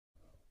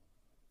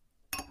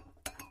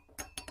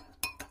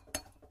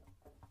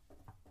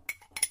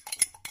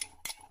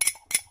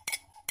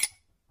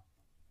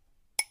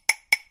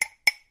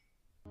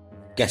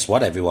Guess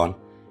what, everyone?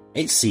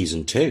 It's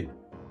season 2.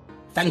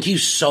 Thank you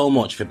so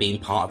much for being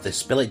part of this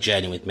Spill It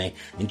journey with me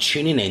and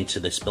tuning in to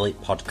the Spill It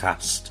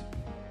podcast.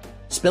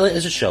 Spill It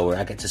is a show where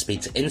I get to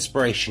speak to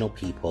inspirational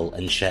people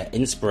and share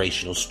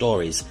inspirational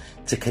stories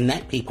to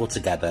connect people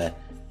together,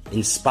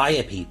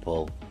 inspire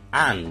people,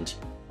 and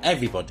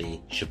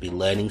everybody should be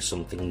learning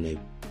something new.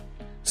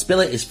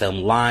 Spill It is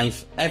filmed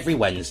live every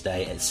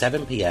Wednesday at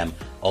 7 p.m.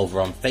 over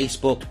on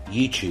Facebook,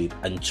 YouTube,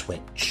 and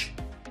Twitch.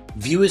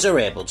 Viewers are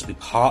able to be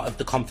part of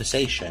the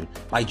conversation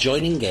by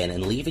joining in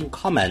and leaving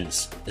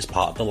comments as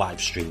part of the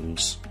live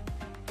streams.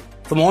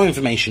 For more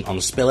information on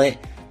Spill It,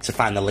 to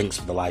find the links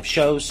for the live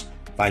shows,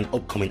 find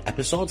upcoming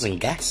episodes and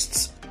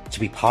guests,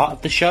 to be part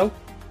of the show,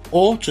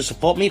 or to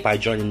support me by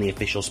joining the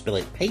official Spill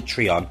It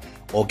Patreon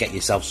or get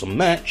yourself some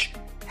merch,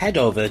 head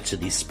over to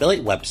the Spill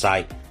It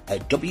website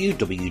at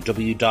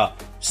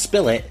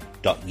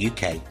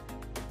www.spillit.uk.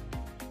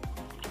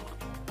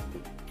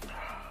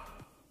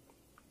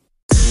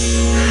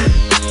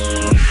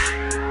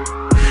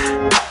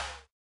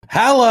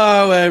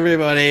 Hello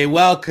everybody,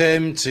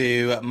 welcome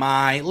to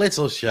my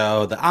little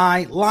show that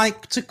I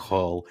like to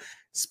call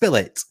Spill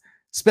It.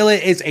 Spill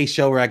It is a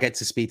show where I get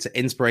to speak to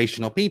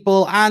inspirational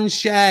people and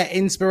share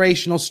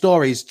inspirational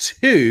stories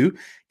to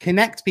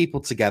connect people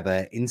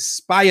together,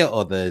 inspire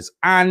others,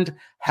 and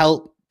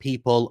help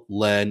people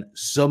learn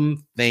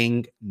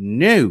something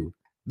new.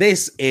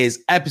 This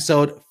is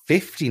episode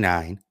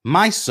 59,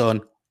 My Son,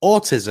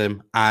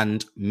 Autism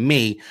and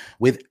Me,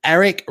 with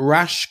Eric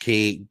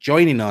Rashke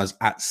joining us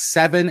at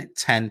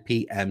 7:10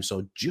 p.m.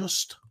 So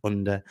just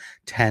under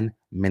 10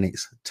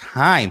 minutes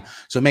time.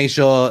 So make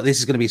sure this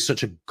is going to be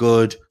such a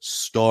good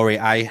story.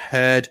 I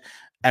heard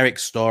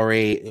Eric's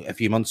story a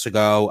few months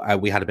ago.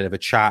 We had a bit of a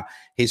chat.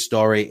 His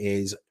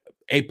story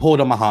it pulled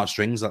on my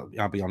heartstrings,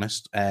 I'll be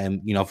honest,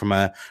 from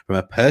a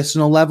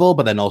personal level,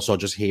 but then also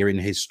just hearing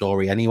his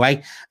story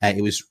anyway.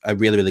 It was a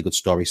really, really good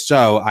story.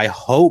 So I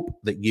hope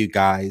that you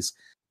guys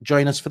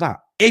join us for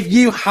that. If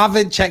you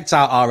haven't checked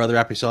out our other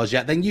episodes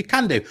yet, then you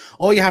can do.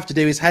 All you have to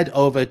do is head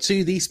over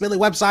to the Spill It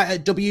website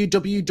at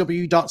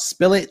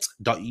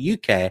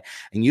www.spillit.uk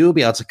and you'll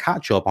be able to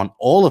catch up on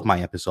all of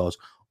my episodes,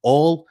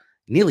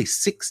 nearly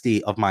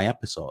 60 of my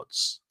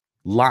episodes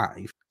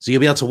live. So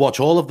you'll be able to watch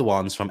all of the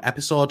ones from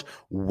episode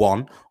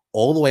 1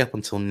 all the way up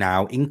until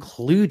now,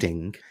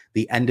 including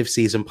the end of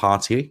season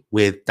party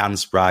with Dan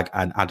Spragg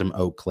and Adam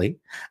Oakley.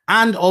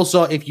 And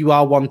also, if you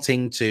are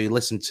wanting to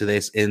listen to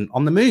this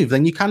on the move,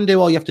 then you can do.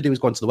 All you have to do is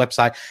go onto the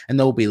website and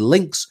there will be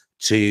links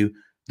to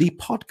the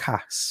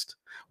podcast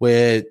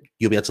where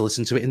you'll be able to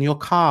listen to it in your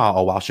car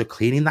or whilst you're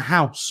cleaning the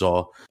house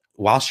or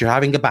whilst you're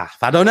having a bath.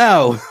 I don't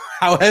know.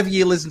 However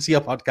you listen to your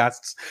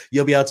podcasts,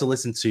 you'll be able to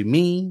listen to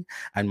me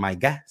and my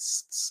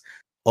guests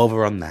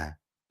over on there.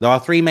 There are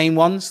 3 main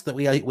ones that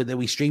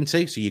we stream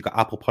to. So you've got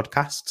Apple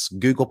Podcasts,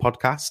 Google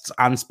Podcasts,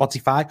 and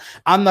Spotify.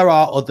 And there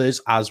are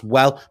others as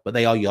well, but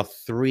they are your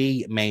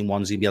 3 main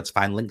ones. You'll be able to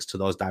find links to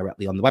those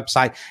directly on the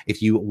website.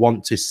 If you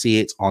want to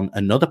see it on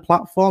another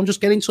platform,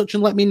 just get in touch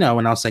and let me know,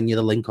 and I'll send you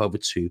the link over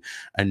to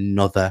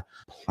another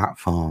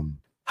platform.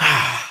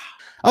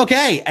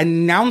 Okay,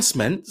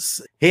 announcements.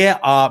 Here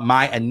are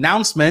my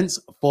announcements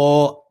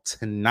for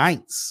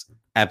tonight's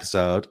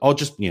episode, or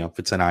just,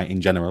 for tonight in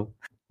general.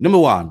 Number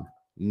 1.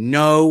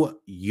 Know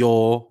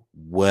your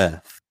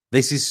worth.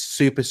 This is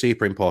super,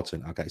 super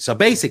important. Okay, so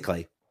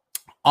basically,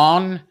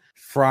 on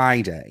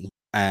Friday,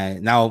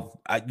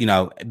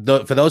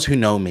 for those who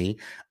know me,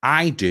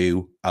 I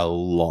do a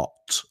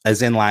lot.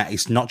 As in,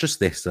 it's not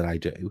just this that I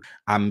do.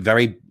 I'm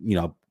very,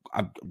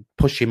 I'm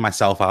pushing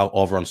myself out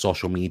over on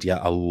social media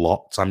a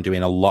lot. I'm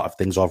doing a lot of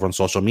things over on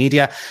social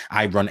media.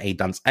 I run a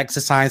dance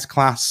exercise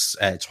class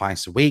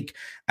twice a week.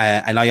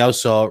 And I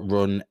also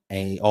run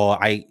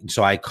I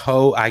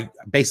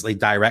basically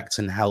direct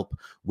and help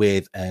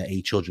with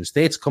a children's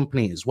theatre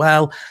company as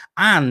well.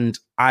 And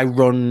I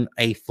run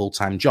a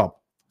full-time job.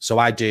 So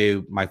I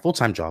do my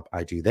full-time job.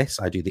 I do this.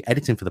 I do the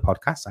editing for the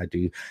podcast. I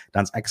do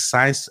dance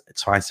exercise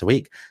twice a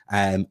week.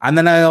 And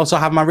then I also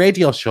have my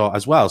radio show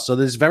as well. So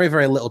there's very,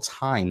 very little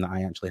time that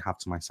I actually have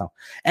to myself.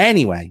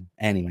 Anyway,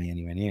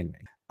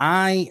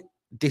 I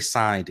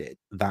decided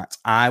that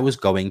I was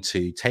going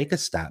to take a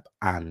step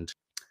and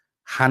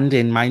hand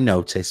in my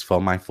notice for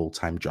my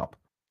full-time job.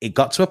 It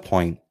got to a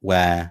point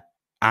where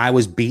I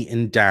was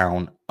beaten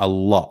down a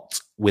lot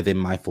within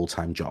my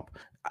full-time job.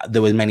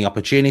 There were many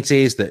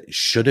opportunities that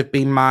should have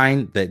been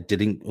mine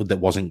that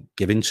wasn't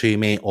given to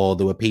me, or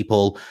there were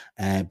people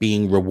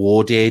being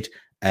rewarded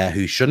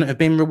who shouldn't have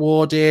been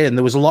rewarded. And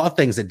there was a lot of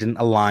things that didn't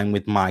align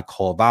with my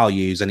core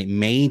values. And it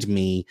made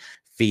me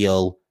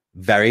feel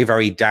very,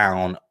 very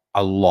down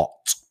a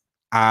lot.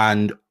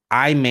 And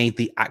I made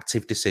the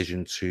active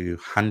decision to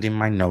hand in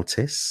my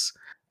notice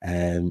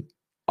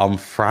on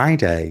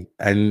Friday.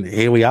 And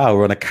here we are.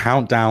 We're on a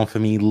countdown for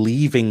me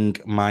leaving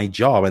my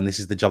job. And this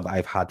is the job that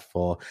I've had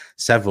for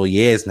several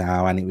years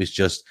now. And it was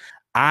just,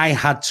 I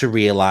had to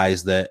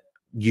realize that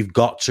you've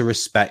got to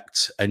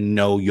respect and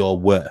know your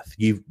worth.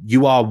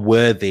 You are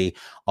worthy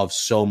of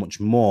so much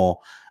more.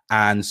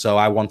 And so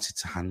I wanted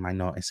to hand my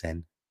notice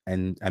in.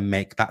 and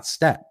make that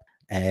step.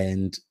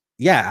 And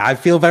yeah, I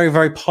feel very,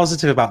 very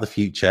positive about the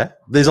future.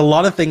 There's a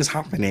lot of things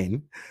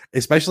happening,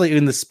 especially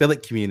in the Spill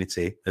It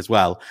community as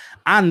well,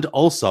 and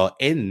also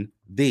in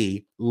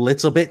the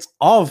Little Bit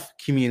of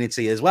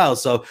community as well.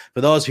 So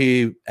for those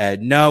who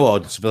know,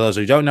 or for those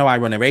who don't know, I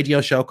run a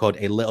radio show called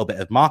A Little Bit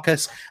of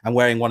Marcus. I'm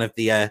wearing one of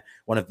the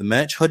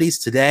merch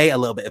hoodies today, a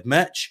little bit of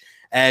merch.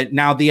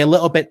 Now the A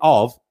Little Bit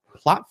of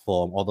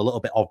platform, or the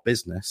Little Bit of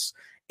business,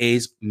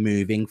 is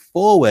moving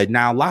forward.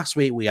 Now, last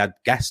week we had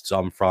guests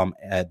on from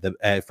a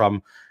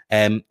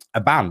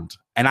band,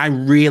 and I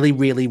really,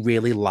 really,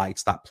 really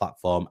liked that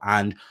platform.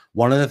 And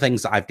one of the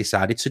things that I've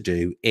decided to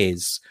do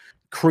is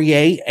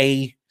create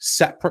a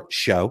separate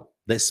show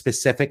that's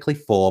specifically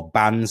for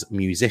bands,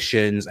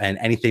 musicians, and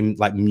anything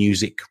like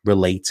music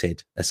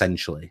related,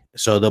 essentially.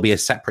 So there'll be a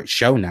separate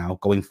show now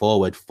going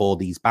forward for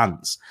these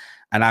bands.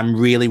 And I'm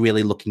really,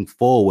 really looking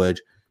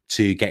forward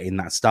to getting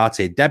that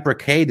started. Deborah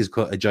Cade has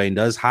joined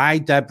us. Hi,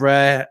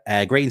 Deborah.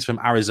 Greetings from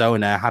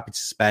Arizona. Happy to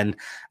spend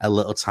a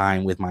little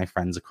time with my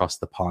friends across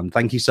the pond.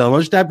 Thank you so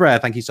much, Deborah.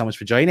 Thank you so much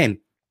for joining.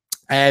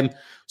 So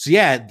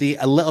yeah,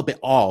 A Little Bit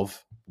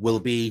of will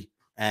be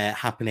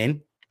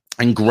happening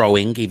and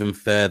growing even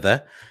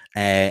further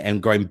and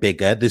growing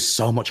bigger. There's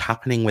so much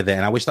happening with it,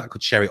 and I wish that I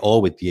could share it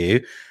all with you,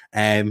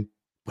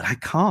 but I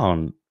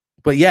can't.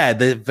 But yeah,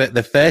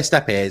 the first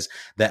step is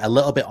that A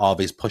Little Bit of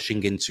is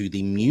pushing into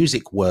the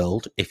music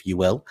world, if you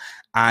will.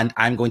 And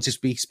I'm going to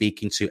be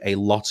speaking to a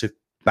lot of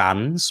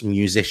bands,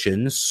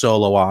 musicians,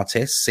 solo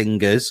artists,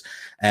 singers,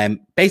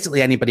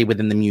 basically anybody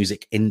within the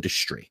music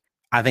industry.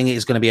 I think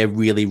it's going to be a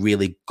really,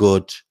 really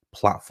good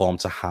platform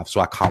to have. So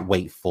I can't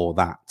wait for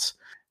that.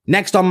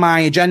 Next on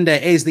my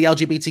agenda is the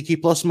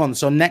LGBTQ plus month.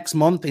 So next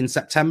month in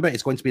September,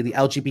 it's going to be the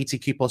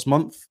LGBTQ plus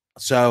month.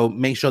 So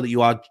make sure that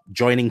you are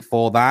joining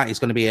for that. It's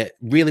going to be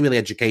really, really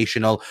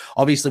educational.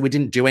 Obviously, we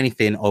didn't do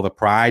anything over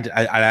Pride.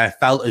 I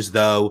felt as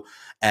though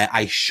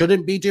I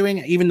shouldn't be doing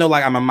it, even though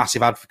like I'm a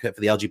massive advocate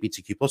for the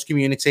LGBTQ plus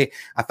community.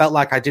 I felt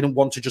like I didn't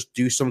want to just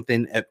do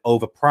something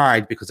over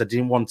Pride because I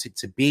didn't want it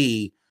to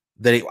be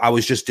that I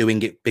was just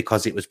doing it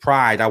because it was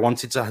Pride. I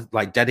wanted to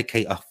like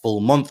dedicate a full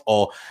month,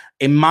 or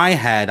in my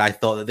head, I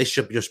thought that this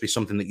should just be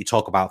something that you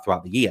talk about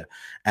throughout the year.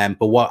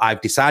 But what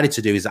I've decided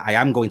to do is that I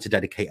am going to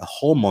dedicate a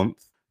whole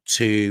month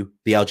to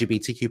the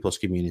LGBTQ plus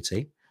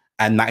community,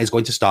 and that is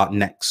going to start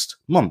next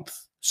month.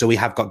 So we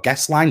have got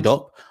guests lined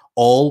up,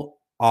 all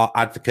are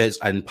advocates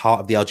and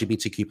part of the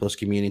LGBTQ plus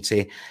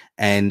community,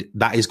 and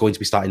that is going to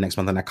be starting next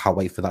month, and I can't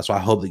wait for that. So I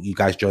hope that you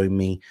guys join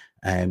me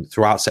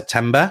throughout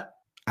September,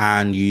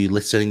 and you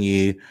listen,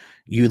 you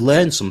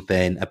learn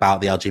something about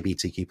the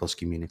LGBTQ plus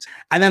community.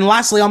 And then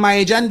lastly on my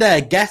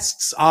agenda,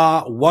 guests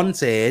are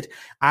wanted.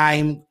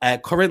 I'm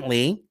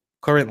currently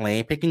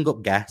picking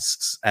up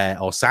guests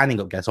or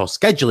signing up guests or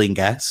scheduling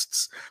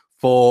guests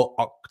for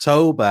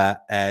October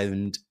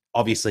and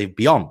obviously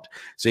beyond.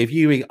 So if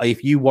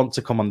you want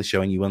to come on the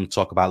show and you want to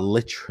talk about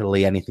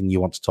literally anything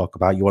you want to talk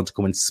about, you want to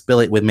come and spill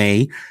it with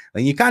me,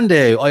 then you can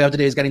do. All you have to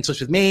do is get in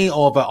touch with me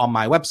over on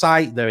my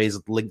website. There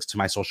is links to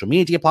my social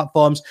media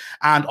platforms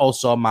and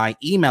also my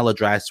email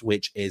address,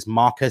 which is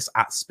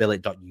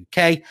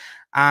marcus@spillit.uk.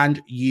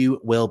 And you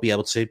will be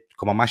able to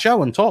come on my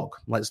show and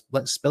talk. Let's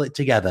spill it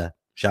together.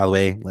 Shall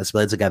we? Let's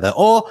spill it together.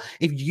 Or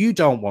if you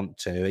don't want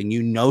to and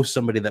you know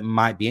somebody that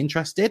might be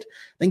interested,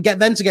 then get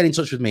them to get in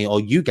touch with me, or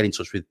you get in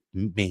touch with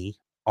me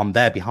on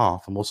their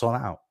behalf and we'll sort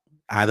it out.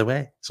 Either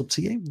way, it's up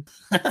to you.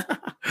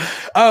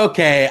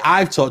 Okay,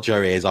 I've talked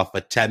your ears off for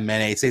 10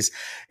 minutes.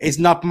 It's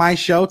not my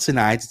show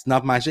tonight. It's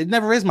not my show. It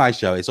never is my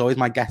show. It's always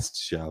my guest's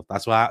show.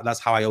 That's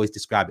how I always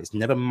describe it. It's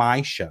never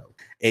my show.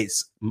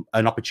 It's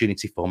an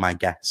opportunity for my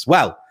guests.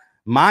 Well,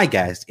 my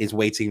guest is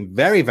waiting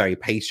very, very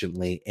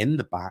patiently in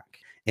the back,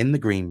 in the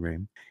green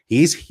room.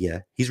 He's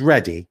here. He's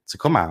ready to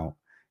come out.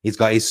 He's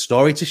got his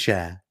story to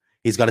share.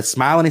 He's got a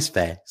smile on his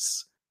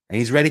face, and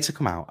he's ready to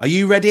come out. Are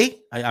you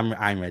ready?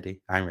 I'm ready.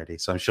 I'm ready.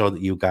 So I'm sure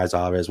that you guys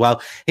are as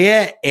well.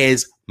 Here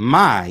is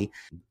my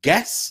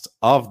guest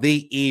of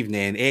the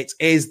evening. It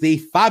is the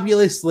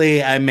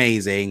fabulously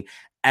amazing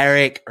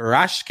Eric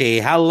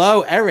Rashke.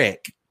 Hello,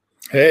 Eric.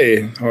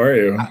 Hey, how are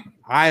you?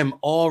 I am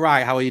all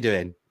right. How are you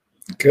doing?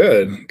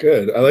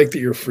 Good. I like that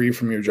you're free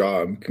from your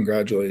job.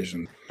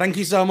 Congratulations. Thank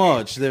you so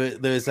much. There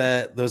was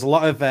a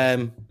lot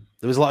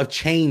of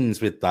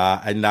chains with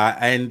that,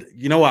 and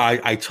you know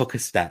what? I took a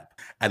step,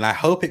 and I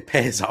hope it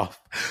pays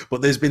off.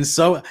 But there's been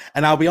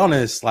and I'll be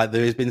honest, like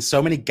there has been so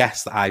many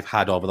guests that I've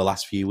had over the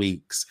last few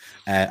weeks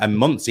and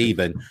months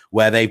even,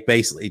 where they've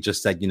basically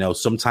just said,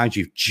 sometimes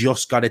you've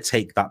just got to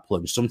take that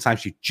plunge.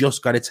 Sometimes you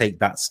just got to take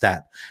that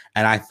step.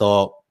 And I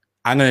thought,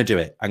 I'm going to do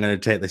it. I'm going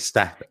to take this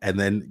step. And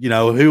then,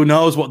 who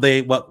knows what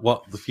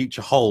the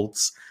future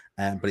holds.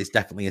 But it's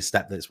definitely a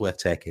step that's worth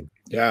taking.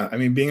 Yeah. I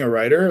mean, being a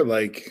writer,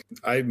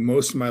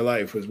 most of my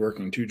life was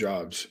working two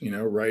jobs,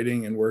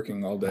 writing and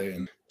working all day,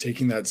 and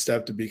taking that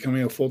step to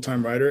becoming a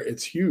full-time writer.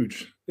 It's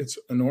huge. It's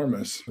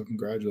enormous. So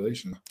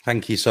congratulations.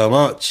 Thank you so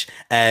much.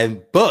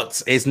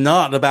 But it's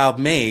not about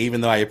me, even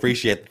though I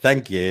appreciate the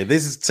thank you.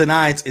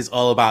 Tonight is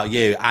all about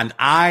you. And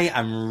I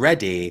am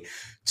ready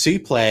to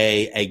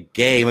play a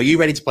game. Are you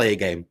ready to play a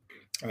game?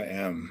 I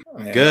am.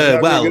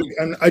 Good. Well,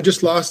 I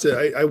just lost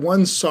it. I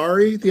won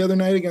sorry the other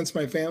night against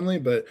my family,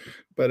 but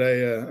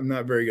I'm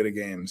not very good at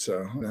games.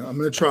 So I'm going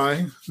to try.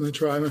 I'm going to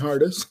try my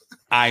hardest.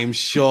 I'm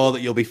sure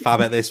that you'll be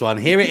fab at this one.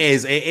 Here it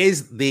is. It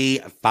is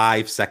the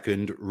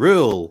 5-second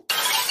rule.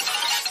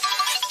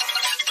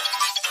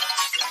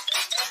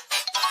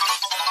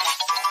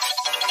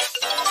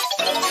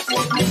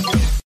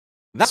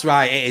 That's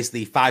right. It is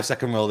the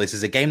 5-second rule. This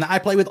is a game that I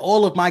play with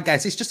all of my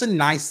guests. It's just a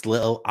nice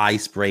little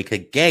icebreaker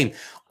game.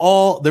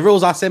 The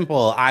rules are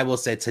simple. I will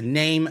say to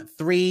name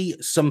 3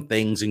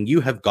 somethings, and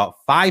you have got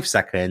 5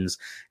 seconds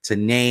to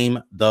name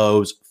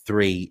those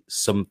 3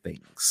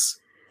 somethings.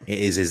 It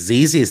is as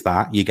easy as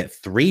that. You get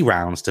 3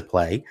 rounds to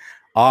play.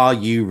 Are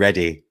you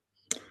ready?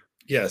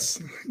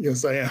 Yes,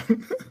 I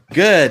am.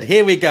 Good.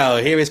 Here we go.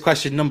 Here is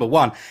question number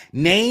 1.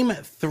 Name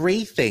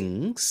 3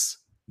 things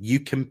you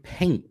can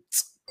paint.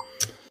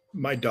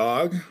 My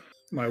dog,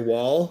 my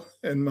wall,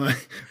 and my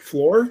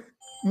floor.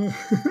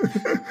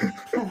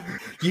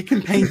 You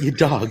can paint your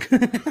dog.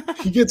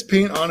 He gets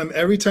paint on him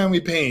every time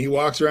we paint. He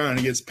walks around and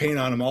he gets paint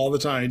on him all the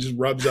time. He just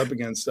rubs up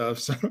against stuff.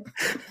 So.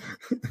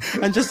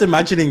 I'm just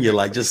imagining you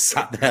like just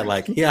sat there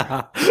like,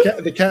 yeah.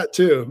 The cat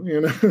too, you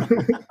know.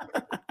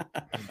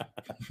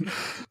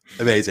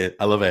 Amazing.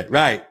 I love it.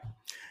 Right.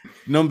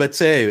 Number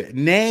 2.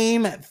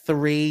 Name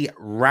 3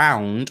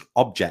 round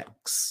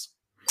objects.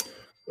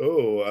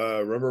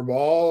 Rubber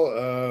ball,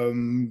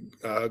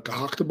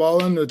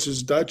 gehaktballen, which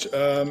is Dutch,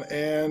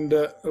 and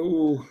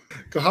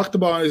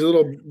gehaktballen,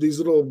 these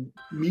little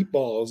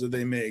meatballs that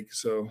they make.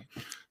 So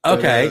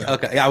okay.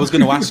 I was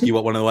going to ask you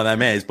what one of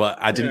them is, but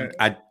I didn't.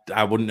 Yeah.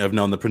 I wouldn't have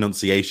known the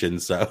pronunciation.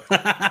 So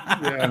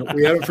yeah,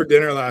 we had them for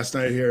dinner last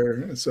night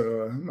here.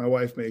 So my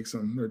wife makes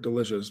them; they're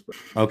delicious.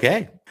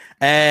 Okay,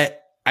 and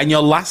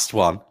your last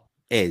one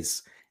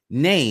is.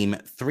 Name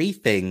 3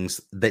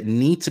 things that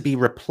need to be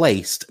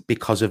replaced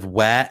because of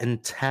wear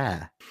and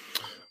tear.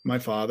 My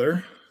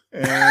father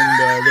and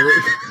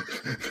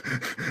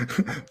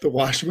the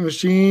washing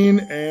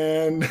machine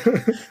and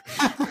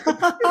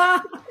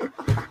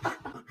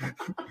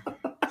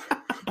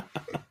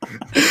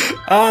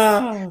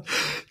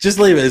just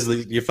leave it as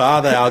your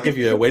father. I'll give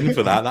you a win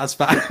for that. That's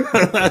fine.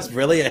 That's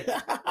brilliant.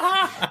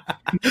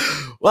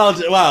 Well,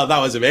 that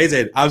was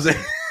amazing.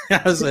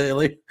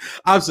 Absolutely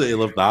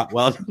love that.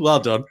 Well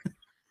done.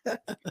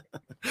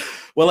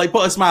 Well, like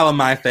put a smile on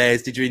my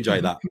face. Did you enjoy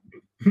that?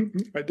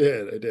 I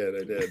did.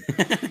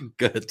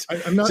 Good.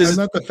 I'm not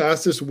the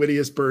fastest,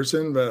 wittiest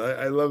person, but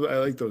I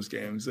like those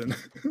games, and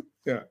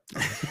yeah.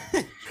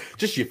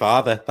 Just your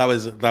father. That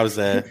was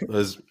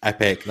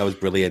epic. That was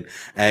brilliant.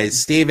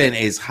 Stephen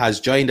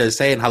has joined us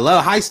saying hello.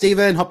 Hi,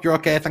 Stephen. Hope you're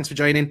okay. Thanks for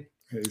joining.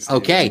 Hey,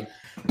 okay.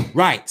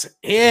 Right,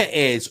 here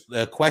is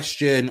the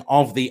question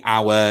of the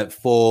hour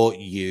for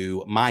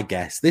you, my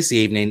guest this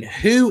evening.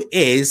 Who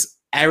is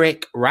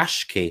Eric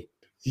Raschke?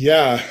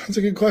 Yeah, that's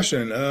a good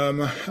question.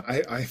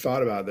 I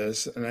thought about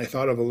this, and I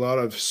thought of a lot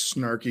of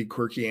snarky,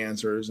 quirky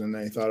answers, and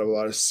I thought of a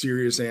lot of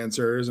serious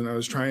answers, and I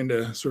was trying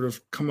to sort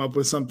of come up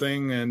with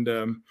something. And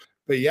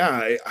but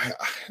yeah,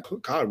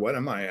 God, what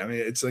am I? I mean,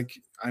 it's like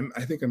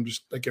I think I'm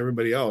just like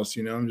everybody else,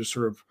 you know. I'm just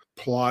sort of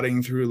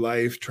plodding through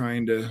life,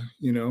 trying to,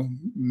 you know,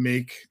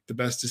 make the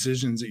best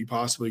decisions that you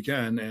possibly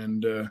can.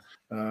 And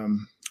I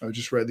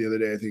just read the other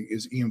day, I think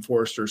is Ian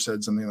Forster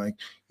said something like,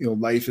 you know,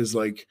 life is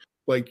like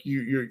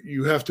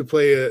you have to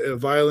play a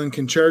violin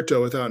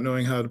concerto without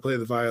knowing how to play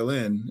the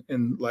violin,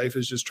 and life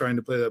is just trying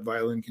to play that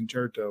violin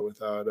concerto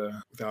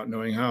without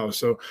knowing how.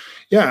 So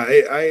yeah,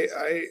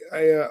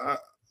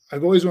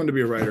 I've always wanted to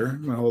be a writer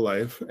my whole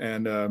life,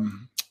 and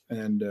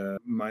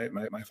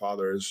my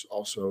father is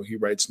also, he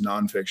writes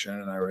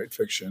nonfiction and I write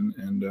fiction,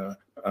 and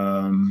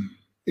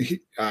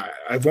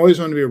I've always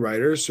wanted to be a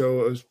writer,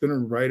 so I've been a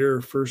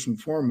writer first and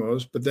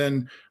foremost, but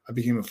then I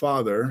became a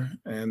father,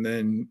 and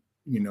then,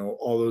 you know,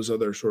 all those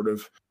other sort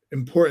of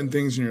important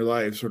things in your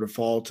life sort of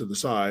fall to the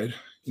side,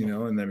 you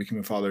know, and then became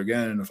a father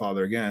again and a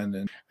father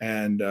again,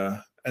 and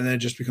then it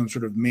just becomes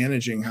sort of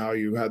managing how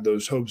you had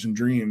those hopes and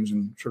dreams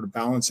and sort of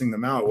balancing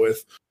them out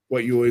with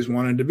what you always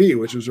wanted to be,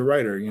 which was a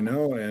writer, you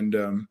know, and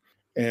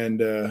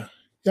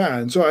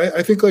so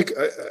I think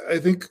I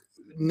think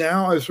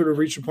now I've sort of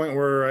reached a point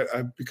where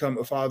I've become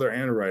a father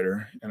and a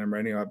writer, and I'm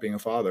writing about being a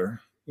father,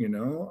 you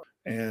know,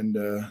 and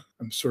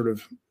I'm sort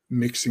of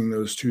mixing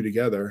those two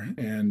together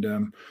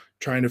and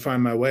trying to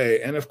find my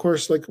way. And of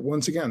course, like,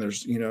 once again,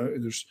 there's you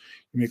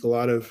make a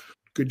lot of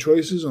good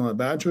choices and a lot of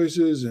bad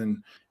choices,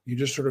 and you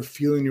just sort of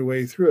feeling your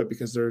way through it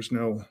because there's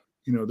no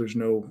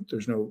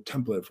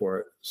template for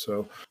it.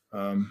 So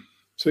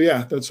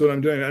yeah, that's what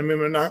I'm doing. I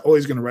mean, I'm not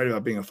always going to write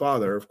about being a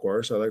father, of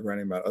course. I like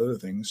writing about other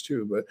things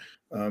too, but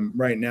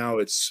right now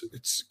it's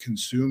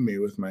consumed me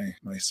with my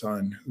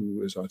son,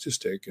 who is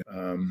autistic.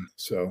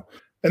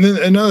 And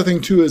then another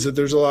thing too is that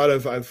there's a lot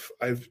of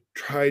I've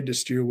tried to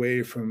steer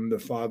away from the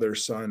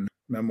father-son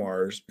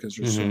memoirs because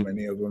there's so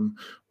many of them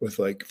with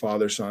like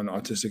father-son,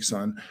 autistic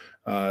son.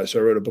 So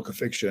I wrote a book of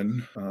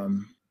fiction,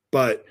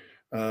 but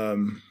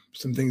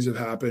some things have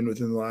happened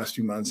within the last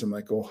few months. I'm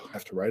like, oh, I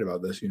have to write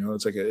about this.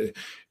 It's like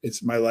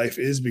it's my life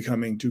is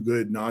becoming too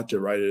good not to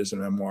write it as a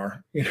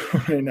memoir,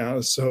 right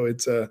now. So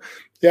it's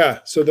yeah.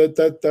 So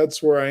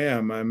that's where I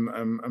am.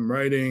 I'm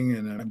writing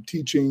and I'm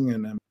teaching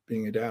and I'm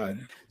being a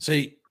dad.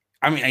 So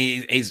I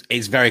mean,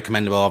 it's very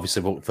commendable,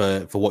 obviously,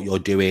 for what you're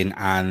doing.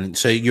 And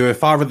so you're a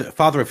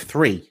father of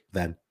three,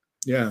 then.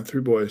 Yeah,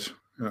 3 boys.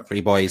 Yeah.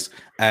 3 boys.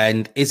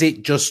 And is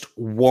it just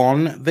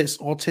one that's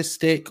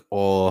autistic,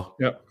 or?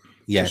 Yep.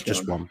 Yeah,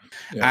 just one.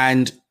 Yeah.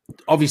 And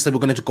obviously, we're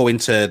going to go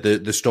into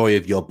the story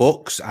of your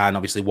books and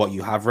obviously what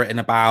you have written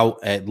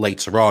about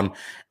later on.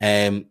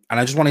 And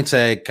I just wanted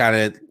to kind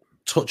of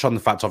touch on the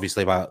fact,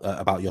 obviously,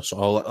 about your son.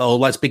 Or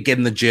let's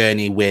begin the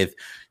journey with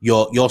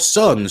your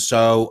son.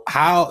 So,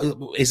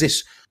 how is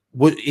this?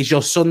 Is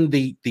your son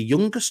the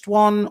youngest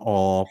one,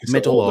 or He's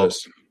middle, or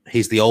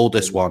he's the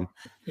oldest one?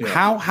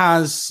 Yeah.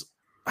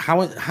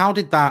 How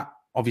did that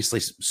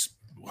obviously?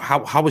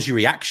 How was your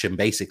reaction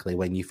basically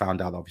when you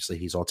found out obviously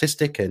he's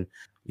autistic, and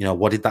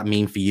what did that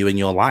mean for you in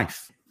your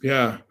life?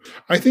 Yeah,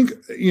 I think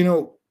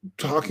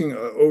talking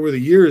over the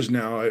years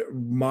now,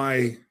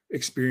 my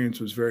experience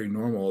was very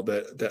normal.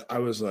 That I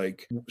was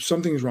like,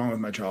 something's wrong with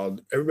my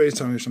child. Everybody's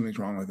telling me something's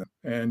wrong with him.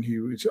 And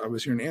I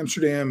was here in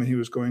Amsterdam, and he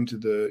was going to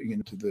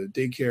the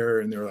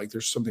daycare, and they were like,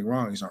 "There's something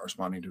wrong. He's not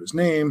responding to his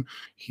name.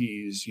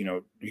 He's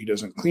he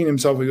doesn't clean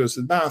himself. He goes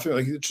to the bathroom.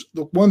 Like it's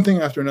one thing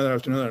after another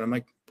after another." And I'm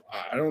like,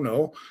 I don't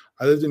know.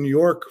 I lived in New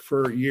York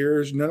for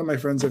years. None of my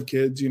friends have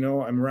kids.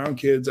 I'm around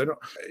kids.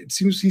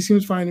 He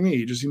seems fine to me.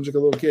 He just seems like a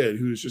little kid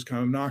who's just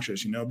kind of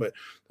obnoxious, but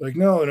like,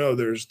 no,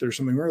 there's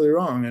something really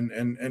wrong. And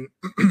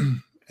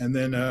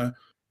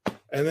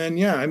then,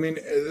 yeah, I mean,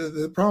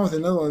 the problem with the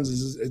Netherlands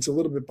is it's a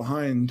little bit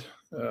behind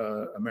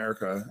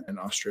America and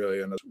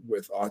Australia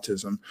with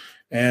autism.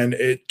 And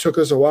it took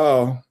us a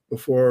while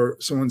before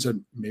someone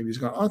said, maybe he's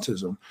got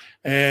autism.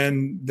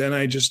 And then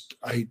I just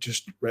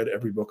read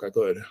every book I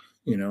could.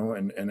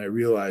 And I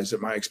realized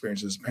that my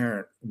experience as a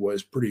parent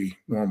was pretty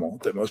normal,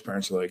 that most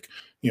parents are like,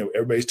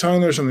 everybody's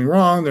telling there's something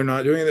wrong. They're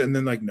not doing it. And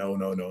then like, no.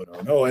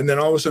 And then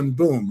all of a sudden,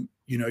 boom,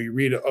 you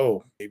read it.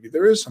 Oh, maybe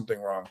there is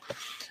something wrong.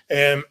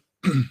 And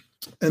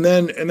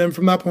then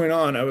from that point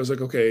on, I was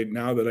like, okay,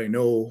 now that I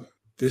know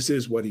this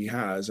is what he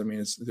has, I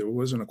mean, there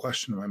wasn't a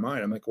question in my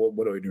mind. I'm like, well,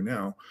 what do I do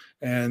now?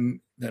 And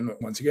then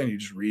once again, you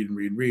just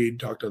read,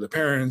 talk to other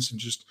parents,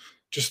 and you're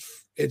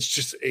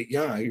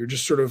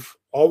just sort of,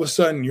 all of a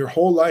sudden your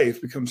whole life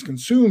becomes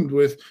consumed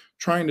with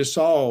trying to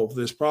solve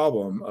this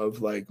problem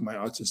of like my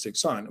autistic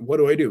son. What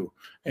do I do?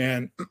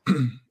 And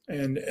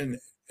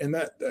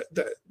that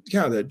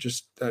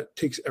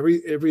takes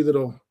every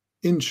little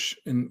inch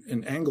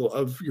and angle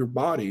of your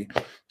body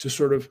to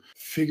sort of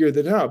figure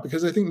that out,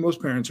 because I think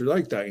most parents are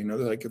like that. They're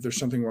like, if there's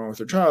something wrong with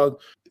their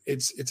child,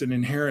 it's an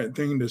inherent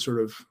thing to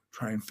sort of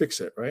try and fix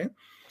it, right?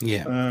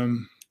 Yeah.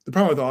 The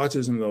problem with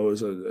autism, though,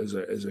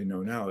 as I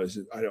know now, is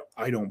that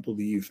I don't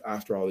believe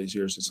after all these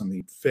years it's something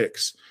you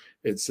fix.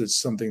 It's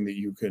something that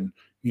you can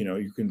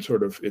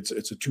sort of, it's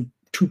a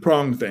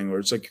two-pronged thing,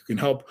 where it's like you can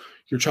help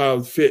your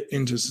child fit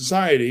into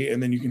society,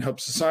 and then you can help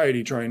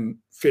society try and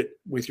fit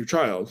with your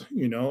child,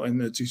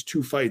 and it's these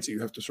two fights that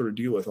you have to sort of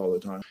deal with all the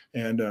time.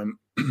 And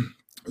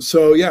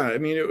so, yeah, I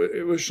mean,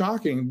 it was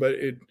shocking, but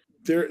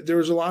there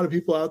was a lot of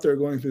people out there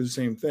going through the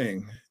same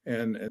thing.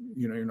 And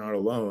you're not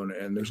alone,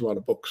 and there's a lot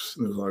of books,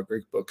 and there's a lot of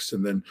great books.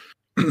 And then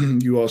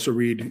you also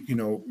read,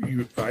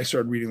 I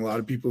started reading a lot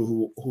of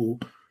people who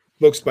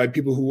books by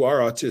people who are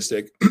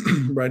autistic,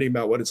 writing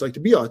about what it's like to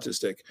be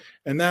autistic.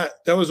 And that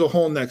was a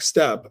whole next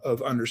step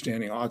of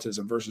understanding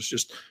autism versus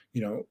just,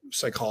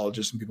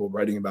 psychologists and people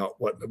writing about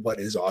what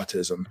is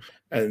autism,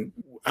 and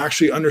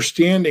actually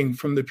understanding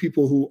from the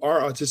people who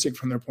are autistic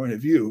from their point of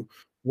view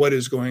what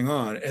is going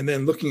on, and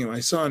then looking at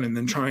my son and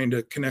then trying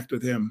to connect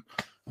with him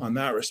on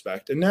that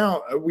respect. And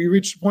now we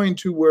reached a point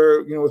to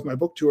where, with my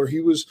book tour,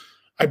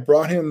 I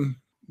brought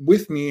him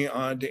with me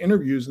to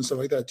interviews and stuff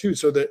like that too,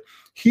 so that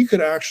he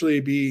could actually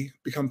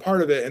become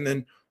part of it, and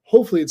then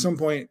hopefully at some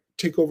point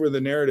take over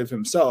the narrative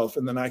himself,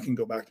 and then I can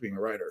go back to being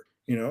a writer.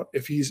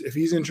 If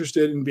he's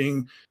interested in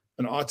being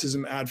an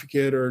autism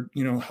advocate, or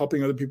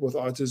helping other people with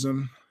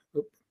autism,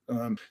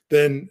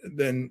 then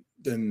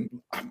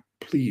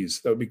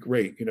please, that would be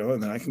great.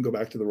 And then I can go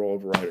back to the role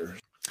of a writer.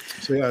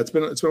 So yeah, it's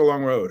been a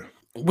long road.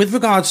 With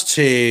regards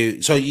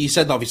to, so you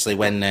said obviously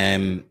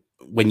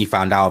when you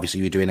found out, obviously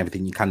you were doing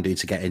everything you can do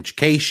to get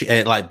education,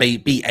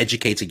 be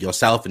educated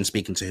yourself and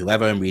speaking to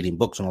whoever and reading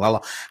books and all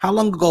that. How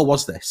long ago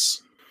was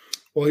this?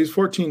 Well, he's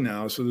 14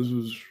 now, so this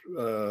was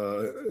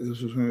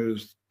when he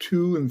was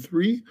 2 and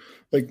 3.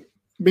 Like,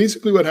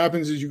 basically what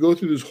happens is you go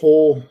through this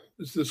whole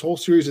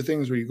series of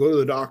things where you go to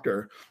the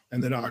doctor,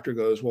 and the doctor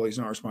goes, well, he's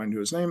not responding to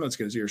his name, let's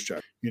get his ears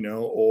checked,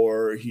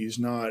 or he's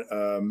not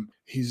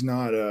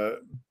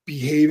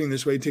behaving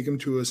this way, take him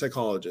to a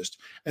psychologist.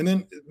 And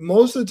then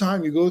most of the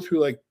time you go through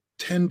like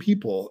 10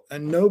 people,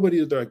 and they're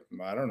like,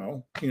 I don't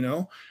know,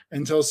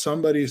 until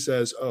somebody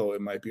says, oh,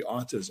 it might be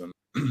autism.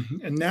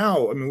 And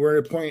now, I mean, we're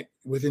at a point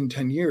within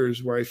 10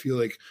 years where I feel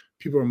like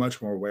people are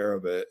much more aware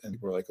of it, and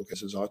people are like, okay,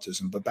 this is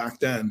autism. But back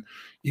then,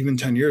 even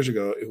 10 years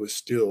ago, it was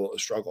still a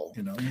struggle,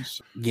 you know?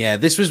 So, Yeah,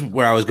 this was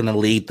where I was going to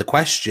lead the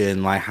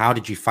question. Like, how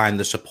did you find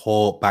the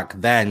support back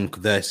then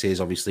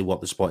versus obviously what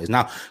the support is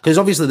now? Because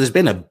obviously there's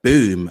been a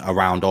boom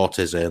around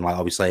autism, like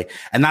obviously,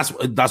 and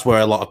that's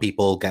where a lot of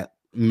people get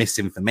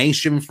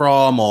misinformation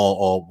from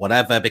or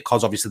whatever,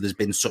 because obviously there's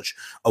been such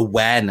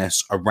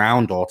awareness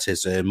around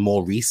autism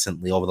more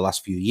recently over the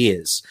last few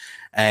years.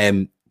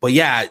 But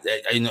yeah,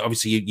 and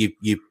obviously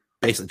you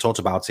basically talked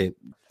about it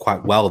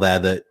quite well there,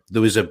 that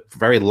there was a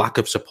very lack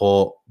of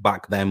support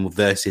back then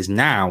versus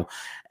now.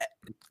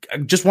 I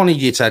just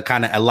wanted you to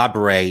kind of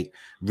elaborate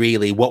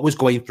really what was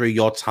going through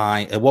your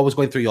time, what was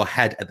going through your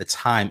head at the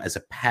time as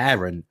a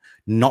parent,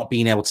 not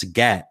being able to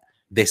get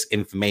this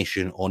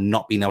information or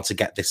not being able to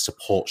get this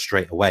support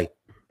straight away.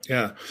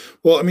 Yeah.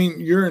 Well, I mean,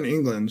 you're in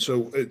England,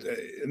 so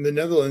in the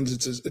Netherlands,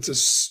 it's a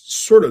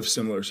sort of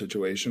similar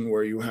situation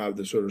where you have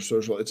the sort of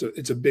social.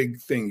 It's a big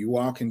thing. You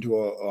walk into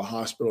a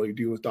hospital, you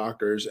deal with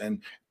doctors,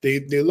 and they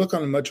look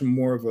on a much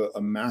more of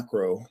a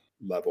macro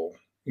level,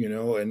 you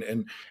know. And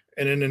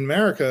in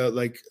America,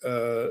 like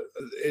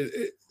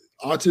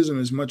autism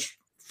is much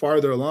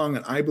farther along,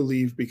 and I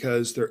believe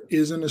because there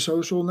isn't a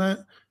social net,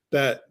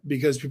 that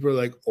because people are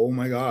like, oh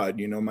my God,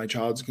 you know, my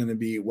child's going to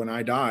be, when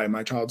I die,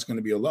 my child's going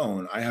to be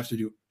alone. I have to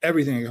do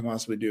everything I can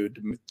possibly do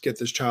to get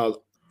this child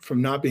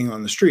from not being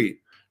on the street.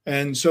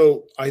 And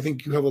so I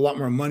think you have a lot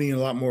more money and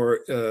a lot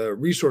more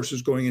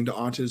resources going into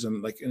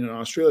autism, like in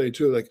Australia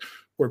too, like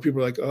where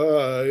people are like,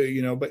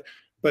 you know, but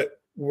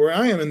where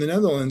I am in the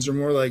Netherlands are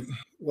more like,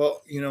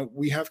 well, you know,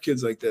 we have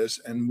kids like this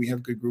and we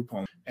have good group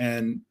homes,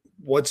 and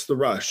what's the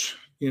rush?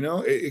 You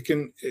know,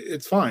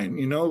 it's fine.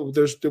 You know,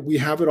 we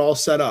have it all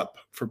set up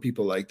for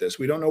people like this.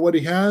 We don't know what he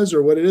has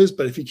or what it is,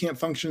 but if he can't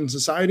function in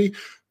society,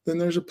 then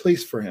there's a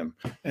place for him.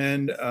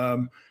 And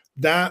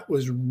that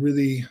was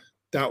really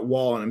that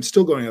wall. And I'm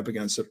still going up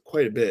against it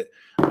quite a bit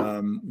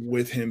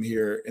with him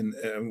here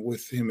and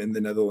with him in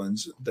the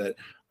Netherlands, that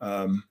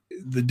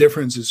the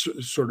difference is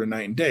sort of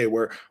night and day,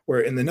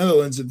 where in the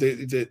Netherlands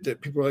that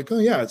people are like, oh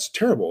yeah, it's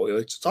terrible.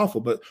 It's awful.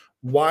 But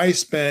why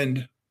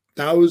spend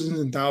thousands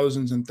and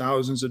thousands and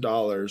thousands of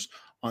dollars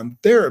on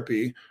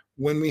therapy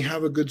when we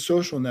have a good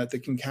social net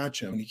that can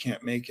catch him when he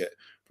can't make it?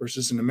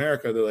 Versus in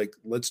America, they're like,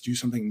 let's do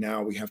something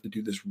now. We have to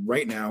do this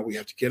right now. We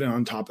have to get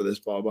on top of this,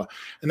 blah, blah.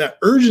 And that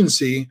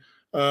urgency,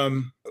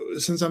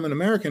 since I'm an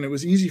American, it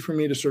was easy for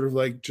me to sort of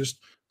like just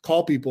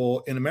call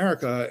people in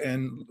America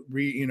and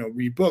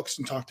read books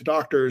and talk to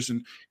doctors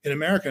and in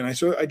America. And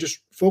I just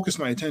focused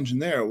my attention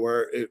there,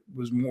 where it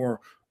was more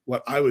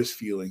what I was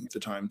feeling at the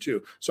time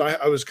too. So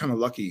I was kind of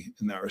lucky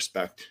in that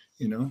respect,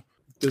 you know.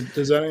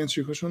 Does that answer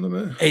your question a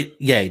little bit?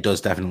 Yeah, it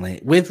does, definitely.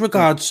 With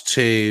regards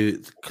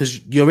to,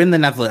 because you're in the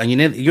Netherlands,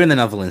 and you're in the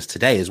Netherlands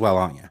today as well,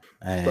 aren't you?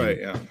 Right,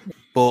 yeah.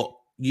 But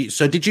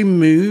so did you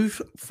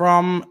move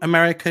from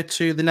America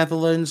to the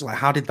Netherlands? Like,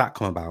 how did that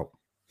come about?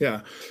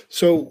 Yeah.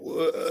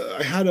 So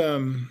I had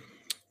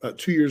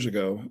 2 years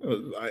ago,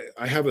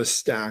 I have a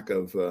stack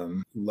of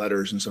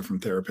letters and stuff from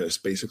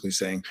therapists, basically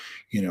saying,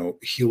 you know,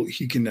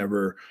 he can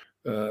never,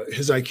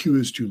 his IQ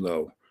is too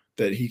low,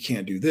 that he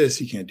can't do this,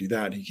 he can't do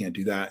that, he can't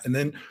do that. And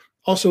then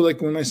also,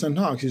 like when my son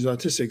talks, he's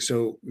autistic,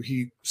 so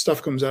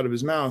stuff comes out of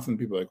his mouth, and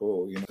people are like,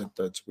 oh, you know,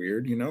 that's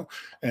weird, you know,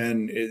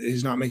 and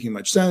he's not making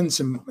much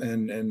sense,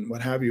 and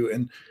what have you,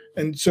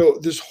 and so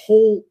this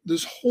whole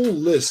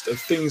list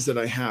of things that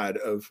I had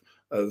of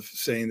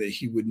saying that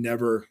he would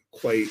never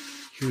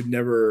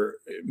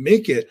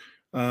make it.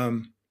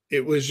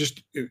 It was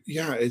just,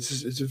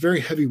 it's a very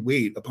heavy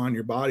weight upon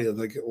your body of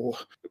like, oh,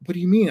 what do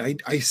you mean?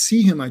 I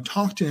see him, I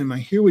talk to him, I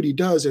hear what he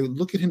does, I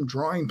look at him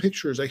drawing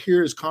pictures, I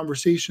hear his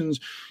conversations,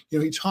 you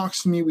know, he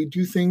talks to me, we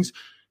do things,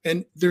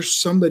 and there's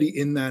somebody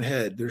in that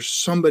head, there's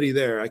somebody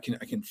there, I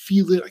can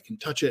feel it, I can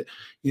touch it,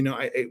 you know,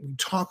 we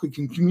talk, we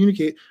can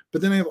communicate.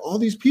 But then I have all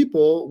these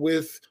people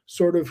with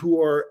sort of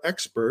who are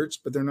experts,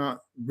 but they're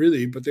not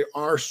really, but they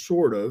are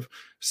sort of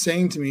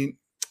saying to me,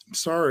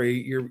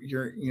 sorry, you're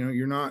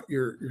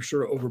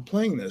sort of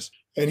overplaying this.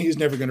 And he's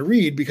never going to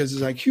read because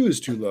his IQ is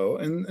too low.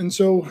 And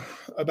so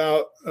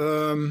about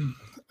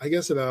I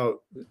guess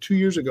about 2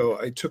 years ago,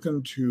 I took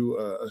him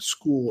to a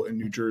school in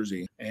New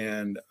Jersey,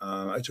 and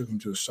I took him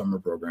to a summer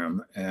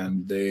program,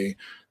 and they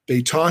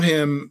taught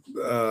him.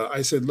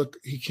 I said, look,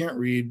 he can't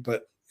read,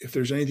 but if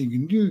there's anything you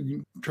can do, you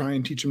can try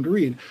and teach him to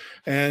read.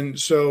 And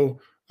so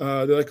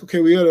they're like,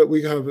 okay, we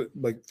have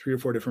like 3 or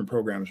 4 different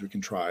programs we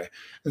can try.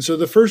 And so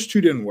the first 2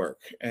 didn't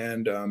work.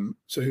 And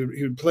so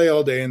he would play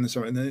all day in the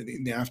summer, and then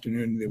in the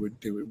afternoon they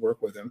would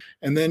work with him.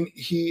 And then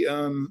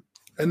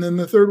and then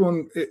the third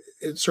one,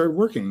 it started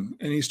working,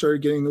 and he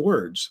started getting the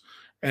words.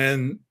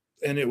 And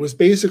it was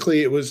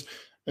basically,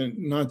 and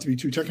not to be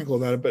too technical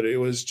about it, but it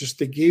was just,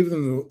 they gave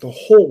them the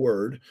whole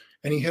word,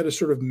 and he had to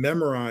sort of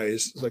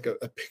memorize like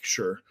a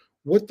picture,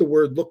 what the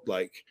word looked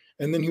like.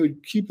 and then he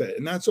would keep it.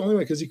 And that's the only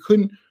way, because he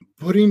couldn't,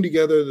 putting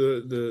together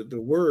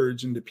the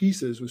words into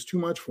pieces was too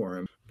much for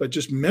him, but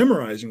just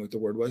memorizing what the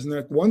word was. And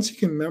like once he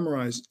can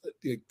memorize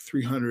like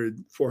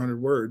 300,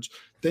 400 words,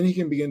 then he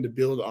can begin to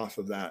build off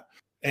of that.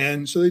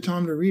 And so they taught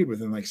him to read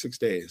within like 6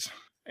 days.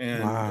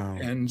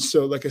 And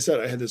so, like I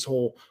said, I had this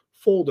whole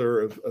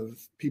folder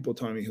of people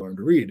telling me he learned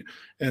to read.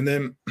 And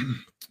then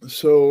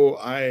so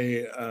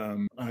I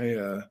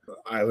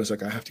was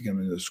like, I have to get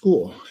him into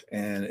school.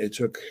 And it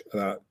took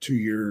about 2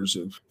 years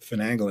of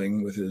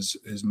finagling with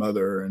his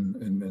mother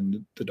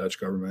and the Dutch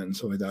government and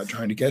stuff like that,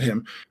 trying to get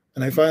him.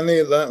 And I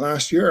finally,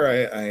 last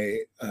year,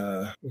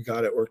 we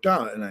got it worked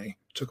out, and I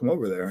took him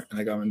over there and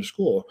I got him into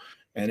school,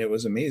 and it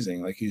was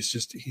amazing. Like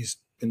he's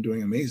been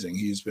doing amazing.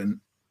 He's been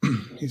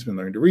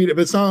learning to read it,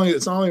 but it's not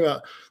only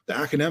about the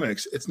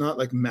academics. It's not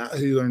like math.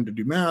 He learned to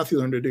do math. He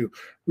learned to do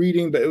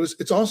reading, but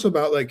it's also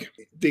about like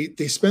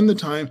they spend the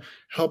time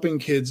helping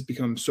kids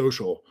become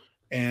social,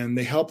 and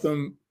they help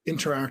them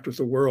interact with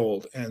the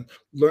world and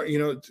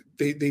learn.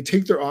 They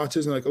take their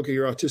autism, like, okay,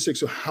 you're autistic,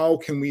 so how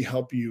can we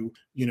help you?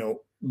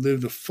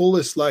 Live the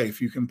fullest life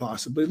you can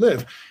possibly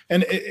live.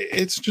 And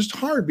it's just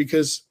hard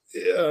because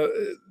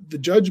the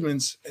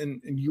judgments,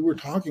 and you were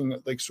talking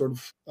like sort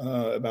of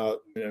about,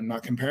 I'm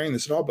not comparing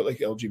this at all, but like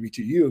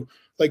LGBTQ,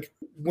 like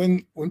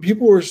when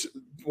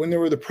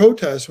there were the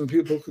protests, when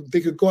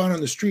they could go out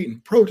on the street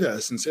and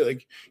protest and say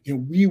like,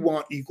 we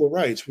want equal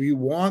rights, we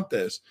want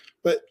this,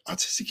 but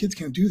autistic kids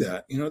can't do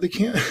that.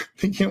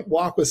 They can't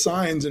walk with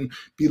signs and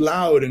be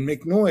loud and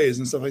make noise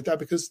and stuff like that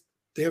because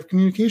they have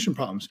communication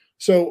problems.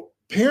 So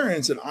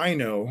parents that I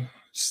know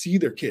see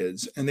their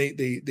kids and they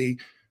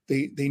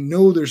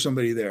know there's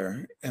somebody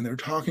there and they're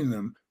talking to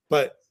them,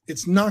 but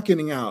it's not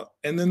getting out.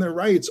 And then their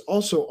rights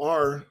also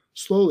are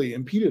slowly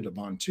impeded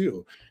upon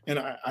too. And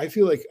I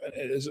feel like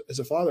as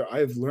a father,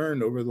 I've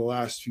learned over the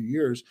last few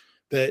years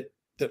that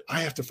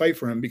I have to fight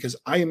for him because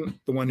I am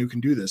the one who can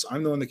do this.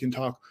 I'm the one that can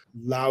talk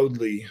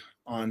loudly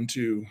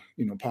onto,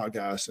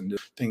 podcasts and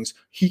things.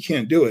 He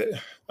can't do it.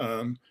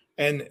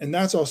 And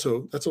that's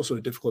also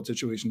a difficult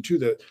situation too,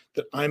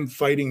 that I'm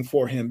fighting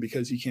for him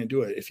because he can't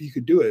do it. If he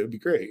could do it, it would be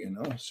great,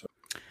 So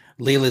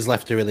Leela's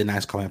left a really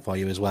nice comment for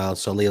you as well.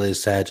 So Leela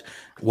said,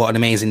 what an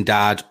amazing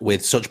dad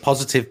with such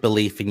positive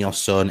belief in your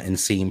son and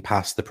seeing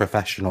past the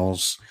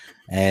professionals.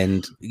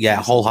 And yeah,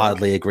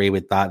 wholeheartedly agree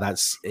with that.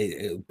 That's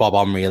bob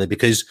on really,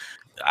 because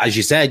as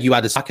you said, you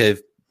had a stack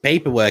of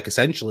paperwork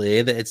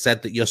essentially that it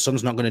said that your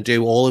son's not going to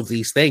do all of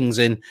these things,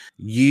 and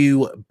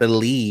you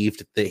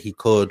believed that he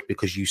could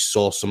because you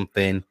saw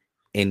something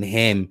in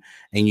him,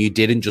 and you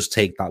didn't just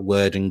take that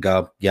word and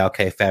go, yeah,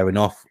 okay, fair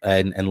enough,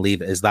 and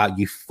leave it as that.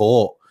 You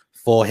fought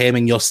for him,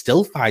 and you're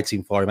still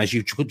fighting for him. As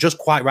you just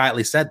quite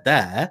rightly said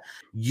there,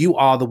 you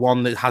are the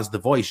one that has the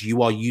voice.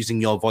 You are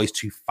using your voice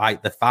to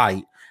fight the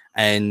fight,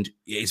 and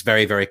it's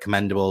very, very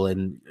commendable.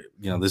 And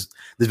there's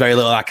very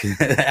little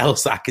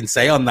else I can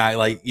say on that.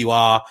 Like, you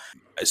are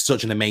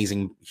such an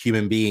amazing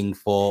human being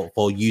for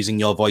using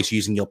your voice,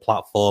 using your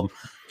platform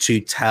to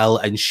tell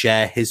and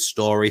share his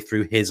story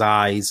through his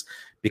eyes,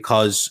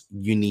 because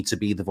you need to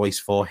be the voice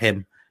for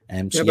him.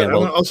 I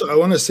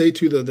want to say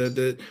too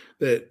that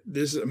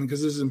this,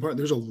 because this is important.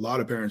 There's a lot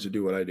of parents that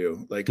do what I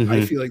do. Like,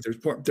 I feel like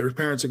there's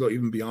parents that go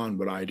even beyond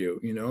what I do.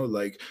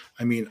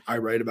 I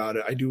write about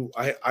it.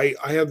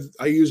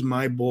 I use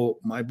my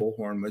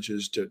bullhorn, which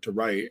is to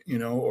write,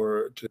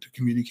 or to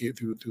communicate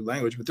through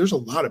language. But there's a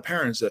lot of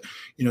parents that,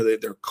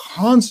 they're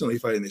constantly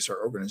fighting. They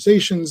start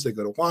organizations. They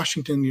go to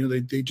Washington.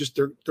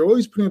 They're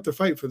always putting up the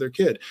fight for their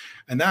kid,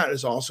 and that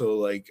is also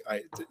like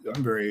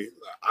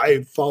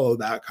I follow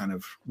that kind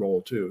of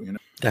role too.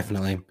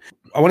 Definitely.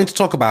 I wanted to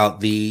talk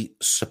about the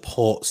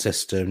support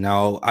system.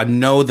 Now, I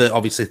know that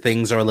obviously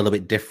things are a little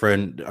bit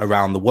different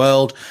around the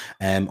world.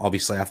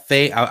 Obviously,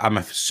 I'm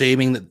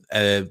assuming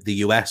that the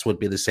US would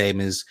be the same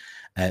as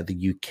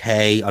the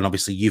UK, and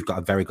obviously you've got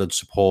a very good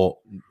support,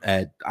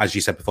 as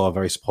you said before,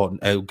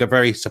 a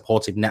very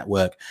supportive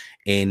network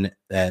in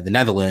the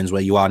Netherlands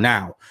where you are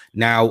now.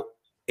 Now,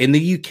 in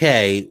the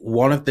UK,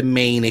 one of the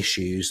main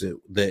issues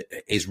that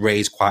is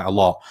raised quite a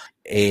lot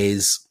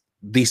is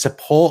the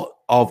support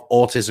of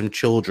autism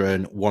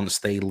children once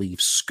they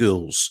leave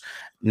schools.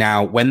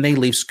 Now, when they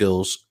leave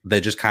schools, they're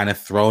just kind of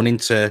thrown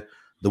into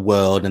the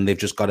world, and they've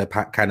just got to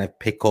kind of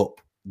pick up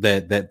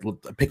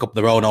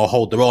their own or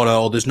hold their own,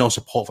 or there's no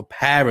support for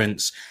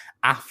parents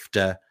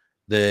after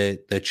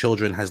the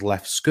children has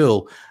left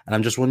school. And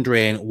I'm just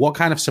wondering, what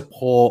kind of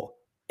support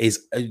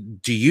is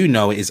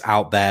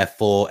out there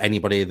for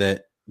anybody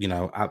that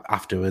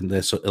after when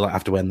their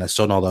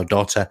son or their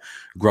daughter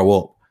grow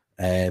up?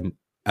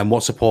 And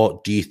what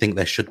support do you think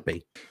there should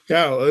be?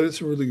 Yeah, well,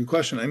 that's a really good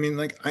question. I mean,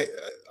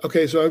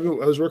 so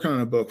I was working on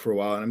a book for a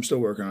while, and I'm still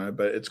working on it,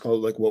 but it's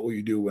called like What Will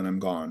You Do When I'm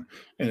Gone?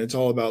 And it's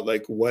all about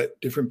like what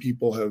different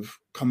people have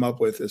come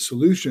up with as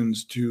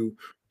solutions to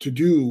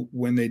do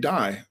when they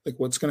die. Like,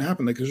 what's going to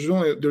happen? Like,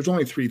 there's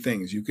only three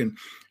things.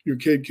 Your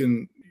kid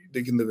can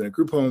live in a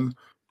group home.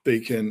 They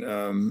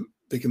can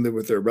they can live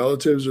with their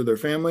relatives or their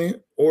family,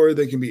 or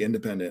they can be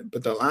independent.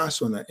 But the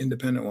last one, that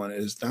independent one,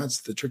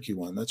 that's the tricky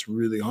one. That's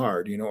really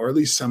hard, or at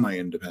least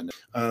semi-independent.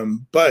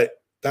 But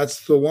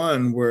that's the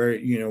one where,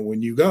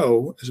 when you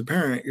go as a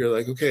parent, you're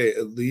like, okay,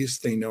 at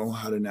least they know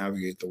how to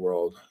navigate the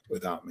world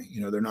without me.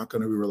 They're not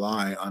going to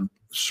rely on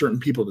certain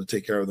people to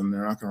take care of them.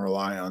 They're not going to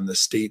rely on the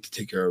state to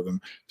take care of them.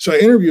 So I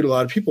interviewed a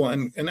lot of people,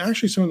 and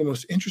actually some of the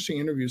most interesting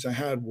interviews I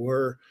had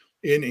were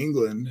in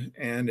England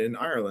and in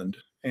Ireland.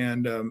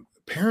 And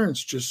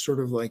parents just sort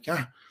of like,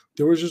 yeah,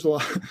 there was just a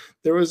lot.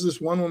 There was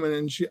this one woman,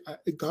 and she,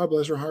 God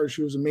bless her heart,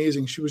 she was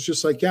amazing. She was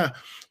just like, yeah,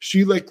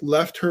 she like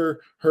left her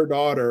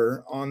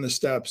daughter on the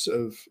steps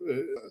of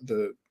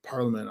the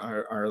Parliament,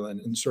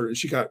 Ireland, and sort of,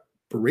 she got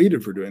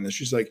berated for doing this.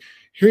 She's like,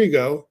 here you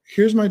go.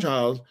 Here's my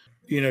child.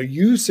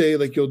 You say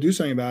like you'll do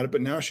something about it,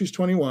 but now she's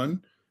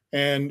 21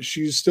 and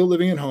she's still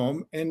living at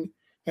home. And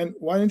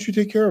why don't you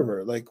take care of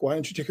her? Like, why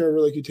don't you take care of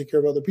her like you take care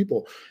of other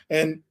people?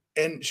 And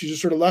she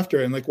just sort of left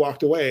her and like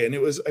walked away. And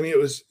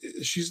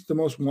she's the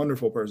most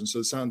wonderful person. So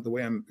it sounds, the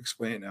way I'm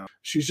explaining it now,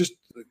 she's just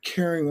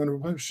caring,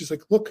 wonderful. She's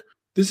like, look,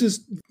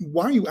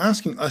 why are you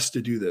asking us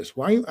to do this?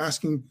 Why are you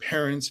asking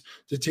parents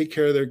to take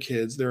care of their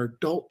kids, their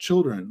adult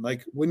children?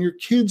 Like, when your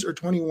kids are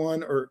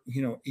 21 or,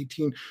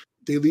 18,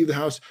 they leave the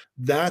house.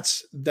 That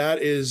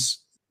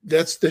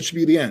should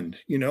be the end.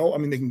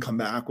 They can come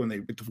back when they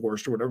get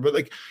divorced or whatever, but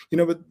like,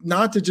 but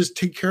not to just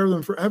take care of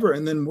them forever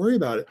and then worry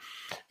about it.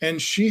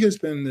 And she has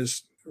been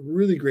this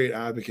really great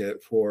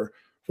advocate for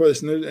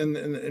this.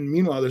 And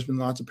meanwhile, there's been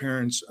lots of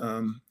parents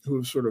who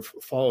have sort of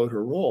followed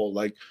her role.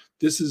 Like,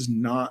 this is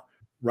not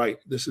right.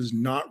 This is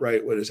not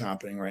right what is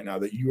happening right now,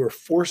 that you are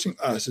forcing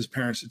us as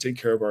parents to take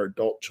care of our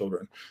adult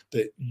children,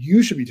 that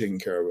you should be taking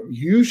care of them.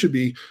 You should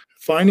be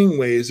finding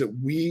ways that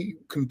we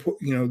can put,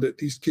 that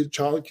these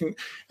child can,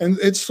 and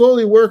it's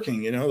slowly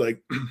working,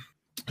 like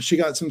she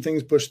got some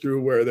things pushed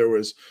through where there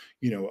was,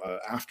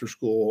 after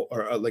school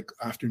or like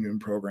afternoon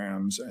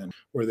programs, and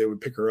where they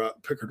would pick her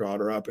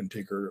daughter up and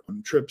take her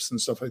on trips and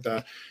stuff like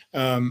that.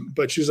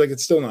 But she's like,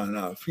 it's still not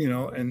enough,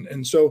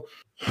 and so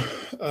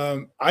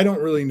I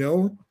don't really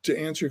know, to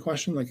answer your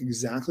question, like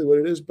exactly what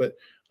it is, but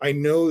I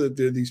know that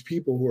there are these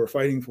people who are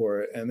fighting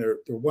for it, and they're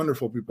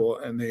wonderful people,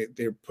 and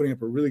they're putting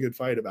up a really good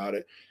fight about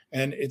it.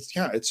 And it's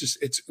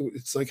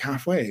like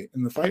halfway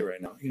in the fight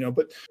right now,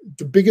 but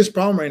the biggest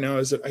problem right now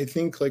is that I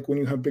think, like, when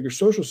you have bigger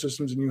social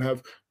systems and you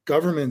have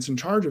governments in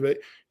charge of it,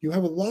 you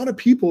have a lot of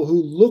people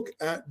who look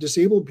at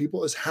disabled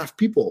people as half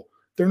people.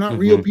 They're not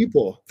real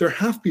people. They're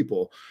half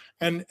people.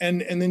 And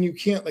then you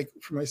can't, like,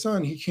 for my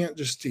son, he can't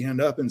just stand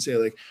up and say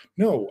like,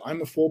 no,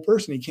 I'm a full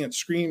person. He can't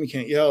scream. He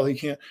can't yell.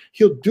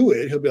 He'll do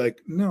it. He'll be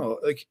like, no,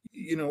 like,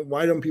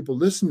 why don't people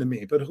listen to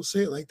me? But he'll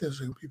say it like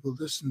this, like, people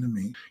listen to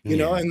me,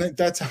 and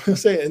that's how he'll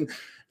say it.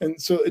 And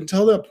so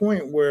until that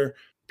point where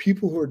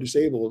people who are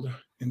disabled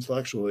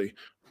intellectually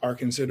are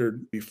considered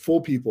to be full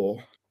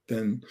people,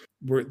 then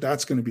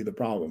that's going to be the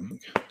problem.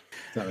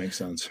 If that makes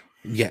sense.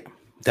 Yeah,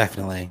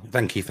 definitely.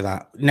 Thank you for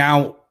that.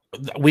 Now,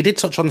 we did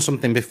touch on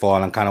something before,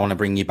 and I kind of want to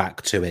bring you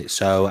back to it.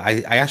 So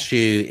I asked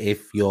you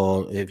if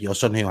your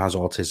son who has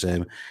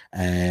autism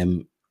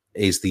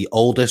is the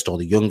oldest or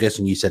the youngest,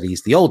 and you said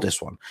he's the oldest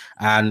one.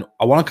 And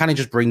I want to kind of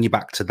just bring you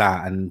back to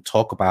that and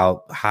talk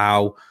about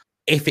how,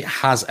 if it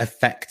has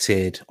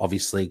affected,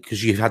 obviously,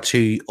 because you've had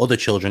two other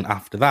children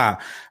after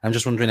that. I'm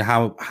just wondering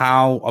how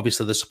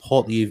obviously the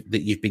support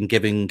that you've been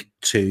giving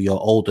to your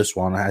oldest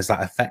one, has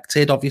that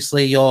affected,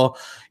 obviously, your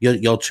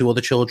two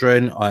other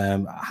children?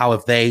 How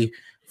have they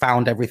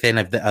found everything?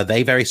 Are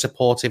they very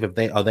supportive?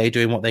 Are they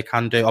doing what they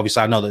can do?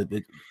 Obviously, I know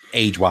that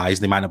age-wise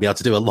they might not be able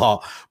to do a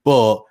lot,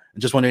 but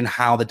I'm just wondering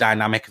how the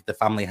dynamic of the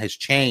family has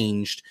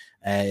changed,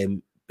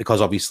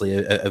 because obviously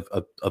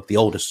of the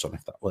oldest son,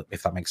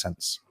 if that makes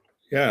sense.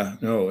 Yeah,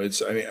 no, it's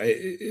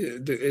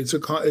a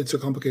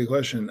complicated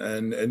question,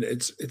 and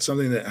it's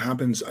something that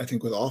happens, I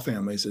think, with all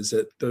families, is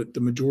that the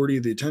majority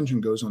of the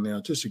attention goes on the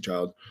autistic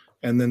child,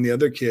 and then the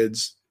other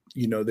kids,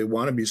 they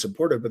want to be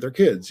supportive, but they're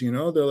kids, they're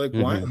like,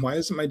 why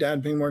isn't my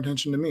dad paying more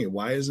attention to me?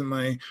 Why isn't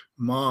my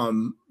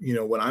mom,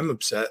 when I'm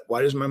upset,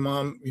 why does my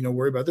mom,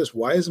 worry about this?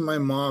 Why isn't my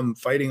mom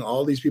fighting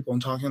all these people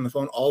and talking on the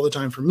phone all the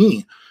time for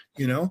me?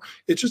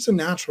 It's just a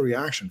natural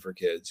reaction for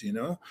kids,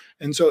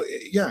 and so,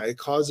 yeah, it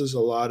causes a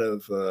lot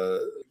of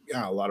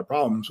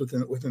problems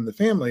within the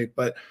family.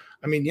 But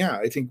I mean, yeah,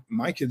 I think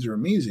my kids are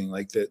amazing.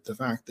 Like the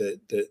fact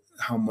that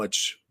how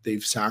much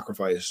they've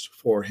sacrificed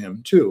for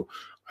him too.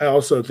 I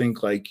also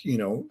think, like,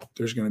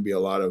 there's going to be a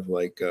lot of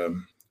like,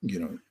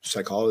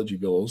 psychology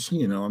bills,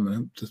 I'm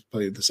going to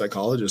play the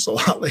psychologist a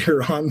lot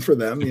later on for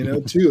them,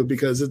 too,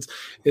 because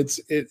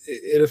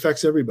it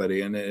affects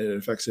everybody, and it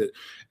affects it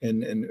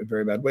in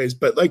very bad ways.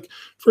 But like,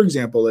 for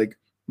example, like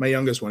my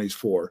youngest one, he's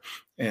 4,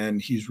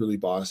 and he's really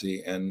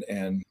bossy.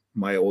 And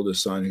my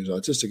oldest son, who's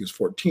autistic, is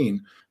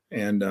 14.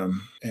 And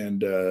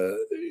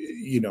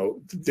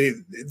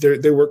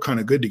they work kind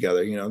of good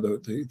together.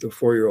 The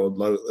 4-year-old,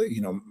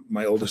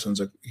 my oldest son's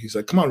like, he's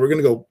like, come on, we're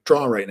going to go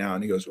draw right now.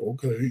 And he goes,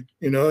 okay.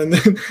 And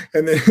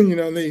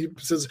then he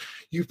says,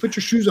 you put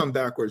your shoes on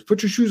backwards,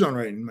 put your shoes on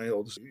right. And my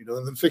oldest,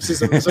 and then fixes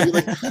them. So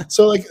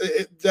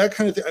that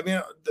kind of thing. I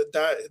mean,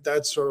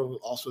 that's sort of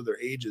also their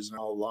ages and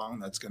how long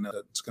that's going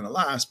to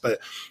last. But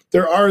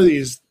there are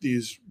these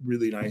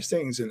really nice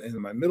things. And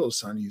my middle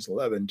son, he's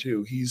 11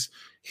 too.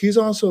 He's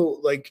also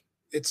like,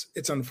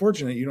 it's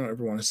unfortunate, you don't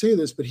ever want to say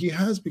this, but he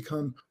has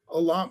become a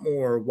lot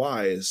more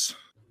wise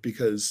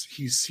because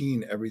he's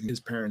seen everything his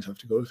parents have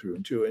to go through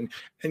too. And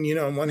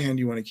on one hand,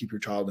 you want to keep your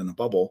child in a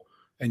bubble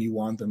and you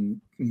want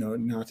them,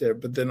 not there.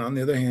 But then on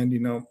the other hand,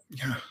 it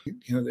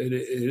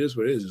is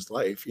what it is. It's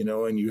life,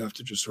 and you have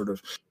to just sort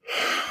of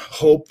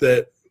hope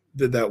that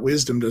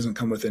wisdom doesn't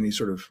come with any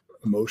sort of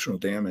emotional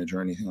damage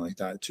or anything like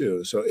that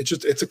too. So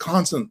it's a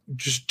constant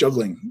just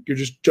juggling. You're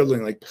just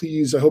juggling, like,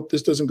 please, I hope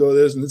this doesn't go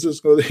this and this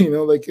doesn't go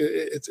there, like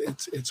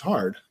it's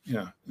hard.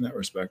 Yeah. In that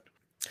respect.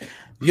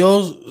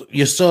 Your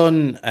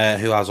son,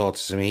 who has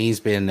autism, he's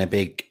been a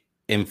big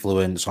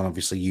influence on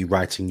obviously you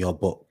writing your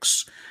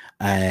books.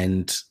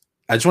 And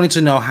I just wanted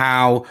to know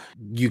how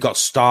you got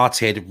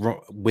started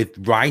with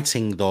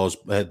writing those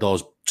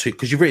two,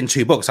 because you've written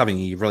 2 books, haven't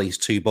you? You've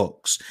released 2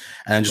 books,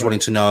 and I'm just wanting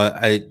to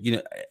know,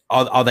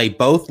 are they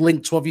both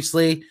linked to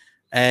obviously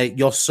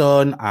your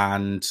son?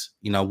 And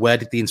where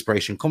did the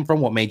inspiration come from?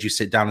 What made you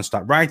sit down and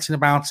start writing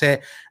about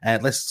it?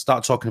 Let's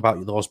start talking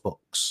about those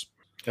books.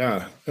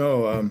 Yeah.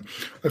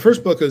 The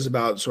first book is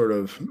about sort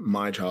of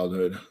my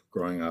childhood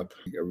growing up.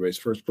 Everybody's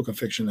first book of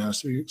fiction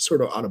has to be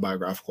sort of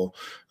autobiographical.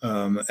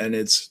 And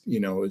it's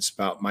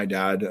about my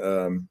dad.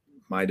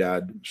 My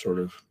dad sort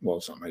of, well,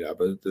 it's not my dad,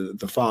 but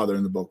the father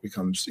in the book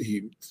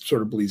he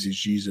sort of believes he's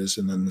Jesus,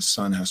 and then the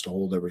son has to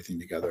hold everything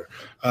together.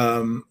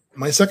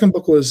 My second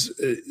book was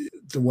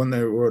the one that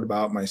I wrote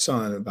about my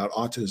son, about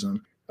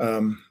autism.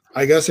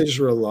 I guess I just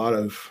wrote a lot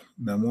of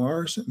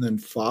memoirs and then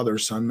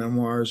father-son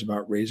memoirs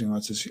about raising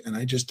autistic. And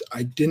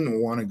I didn't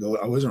want to go.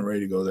 I wasn't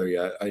ready to go there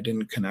yet. I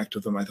didn't connect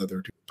with them. I thought they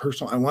were too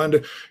personal. I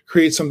wanted to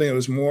create something that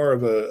was more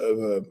of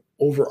a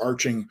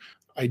overarching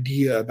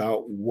idea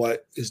about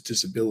what is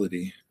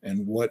disability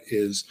and what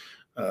is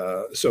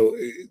so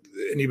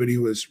anybody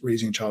who is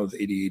raising a child with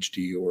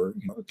ADHD or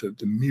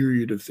the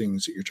myriad of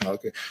things that your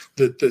child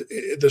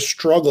the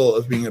struggle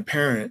of being a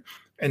parent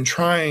and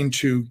trying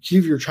to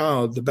give your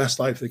child the best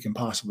life they can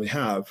possibly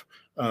have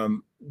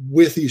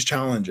with these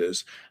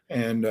challenges.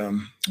 And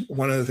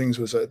one of the things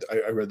was that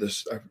I read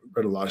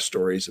a lot of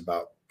stories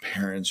about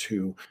parents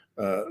who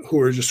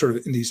are just sort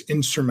of in these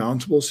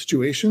insurmountable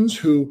situations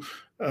who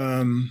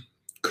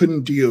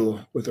couldn't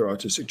deal with their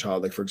autistic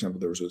child. Like, for example,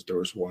 there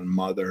was one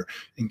mother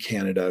in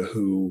Canada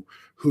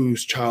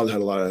whose child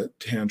had a lot of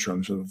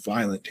tantrums,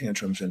 violent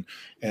tantrums,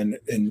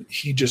 and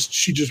she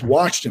just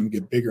watched him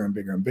get bigger and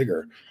bigger and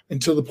bigger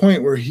until the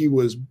point where he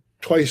was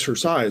twice her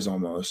size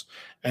almost.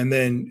 And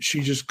then she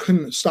just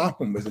couldn't stop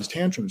him with his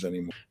tantrums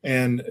anymore.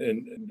 And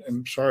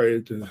I'm sorry,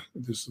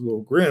 this is a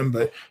little grim,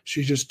 but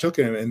she just took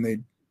him and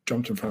they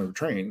jumped in front of a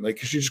train. Like,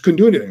 she just couldn't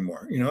do it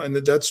anymore, and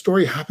that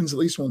story happens at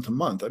least once a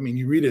month. I mean,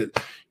 you read it,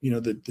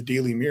 the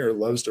Daily Mirror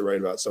loves to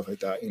write about stuff like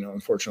that,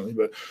 unfortunately,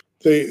 but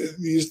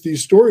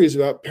these stories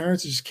about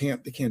parents just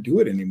can't do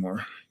it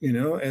anymore,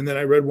 And then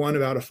I read one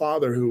about a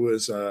father who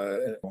was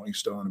Rolling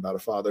Stone, about a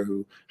father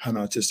who had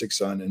an autistic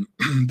son,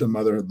 and the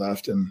mother had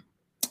left, and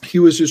he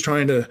was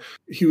trying to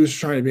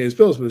pay his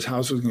bills, but his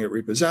house was going to get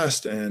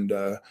repossessed, and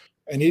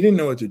he didn't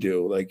know what to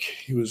do. Like,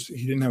 he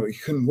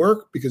couldn't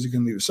work because he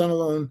couldn't leave his son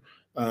alone.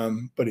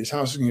 But his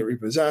house was going to get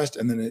repossessed.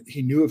 And then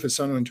he knew if his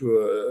son went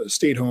to a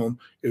state home,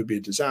 it would be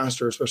a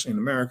disaster, especially in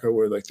America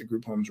where like the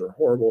group homes are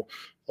horrible.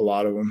 A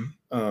lot of them,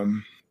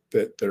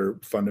 that are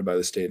funded by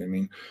the state. I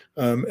mean,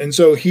 and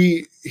so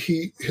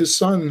his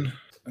son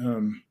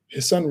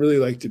really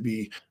liked to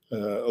be,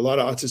 a lot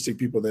of autistic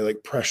people, they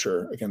like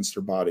pressure against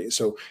their body.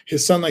 So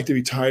his son liked to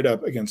be tied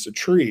up against a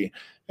tree,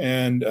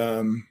 and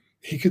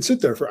he could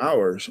sit there for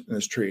hours in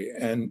this tree.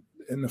 And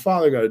the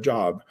father got a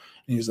job,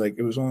 and he's like,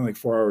 it was only like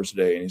 4 hours a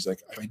day. And he's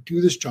like, if I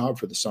do this job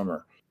for the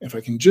summer, if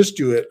I can just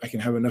do it, I can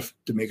have enough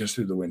to make us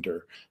through the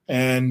winter.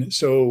 And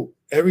so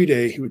every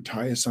day he would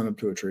tie his son up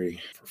to a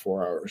tree for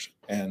 4 hours,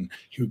 and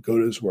he would go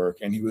to his work,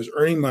 and he was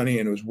earning money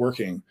and it was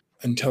working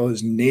until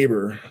his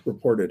neighbor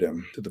reported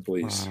him to the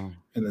police. Wow.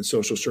 And then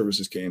social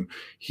services came.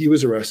 He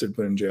was arrested,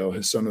 put in jail.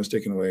 His son was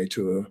taken away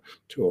to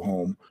a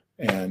home.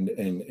 And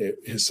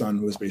his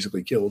son was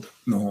basically killed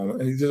in the home.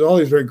 And there's all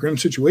these very grim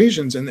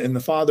situations. And the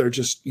father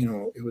just,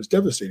 it was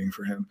devastating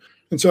for him.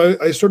 And so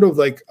I sort of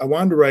I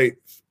wanted to write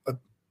a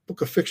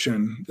book of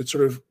fiction that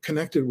sort of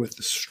connected with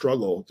the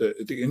struggle,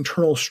 the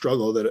internal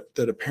struggle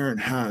that a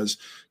parent has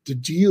to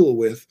deal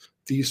with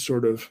these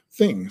sort of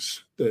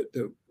things that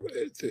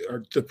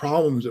are the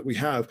problems that we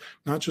have,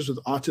 not just with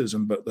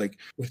autism, but like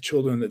with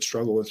children that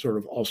struggle with sort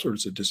of all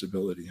sorts of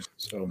disabilities.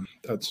 So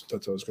that's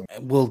what I was going.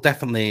 We'll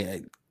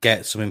definitely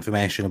get some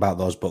information about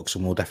those books,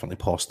 and we'll definitely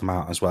post them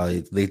out as well.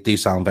 They do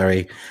sound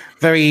very,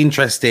 very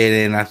interesting,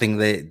 and I think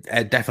they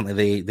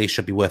definitely they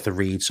should be worth a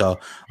read. So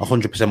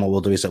 100% what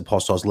we'll do is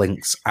post those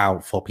links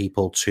out for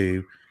people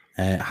to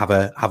have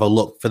a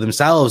look for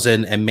themselves,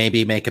 and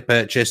maybe make a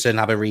purchase and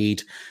have a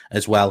read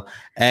as well.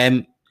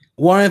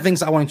 One of the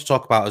things I wanted to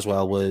talk about as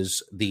well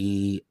was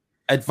the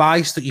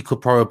advice that you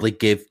could probably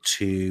give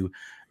to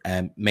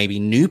maybe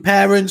new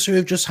parents who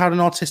have just had an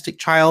autistic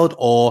child,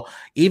 or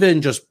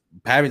even just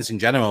parents in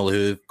general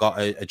who've got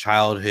a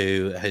child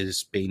who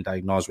has been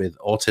diagnosed with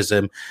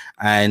autism.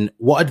 And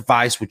what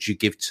advice would you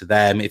give to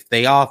them if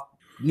they are,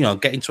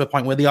 getting to a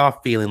point where they are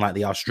feeling like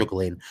they are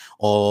struggling,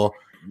 or,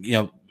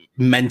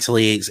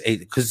 mentally,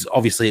 because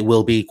obviously it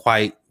will be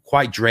quite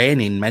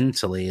draining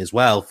mentally as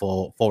well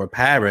for a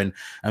parent.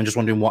 I'm just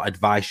wondering what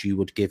advice you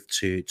would give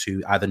to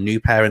either new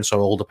parents or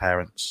older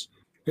parents.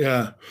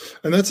 Yeah.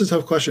 And that's a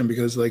tough question,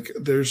 because like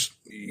there's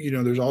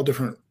all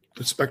different.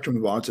 The spectrum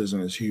of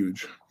autism is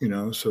huge,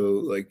 so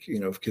like,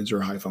 if kids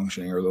are high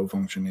functioning or low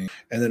functioning,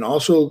 and then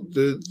also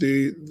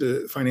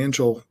the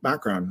financial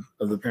background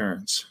of the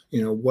parents,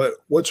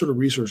 what sort of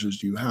resources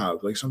do you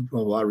have? Like some people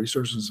have a lot of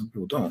resources, some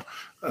people don't.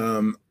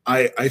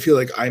 I feel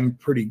like I'm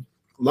pretty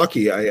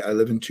lucky. I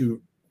live in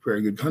two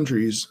very good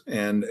countries,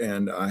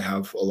 and I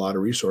have a lot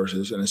of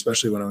resources. And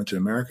especially when I went to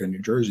America, New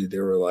Jersey, they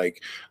were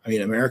like,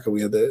 America,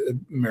 we have the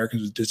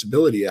Americans with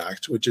Disability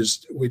Act, which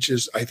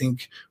is I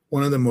think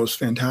one of the most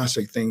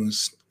fantastic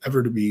things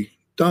ever to be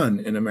done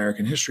in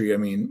American history.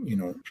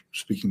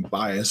 Speaking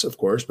bias, of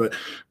course, but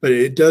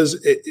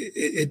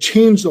it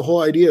changed the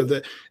whole idea of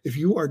that if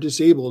you are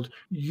disabled,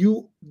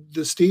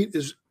 the state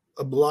is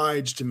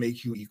obliged to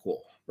make you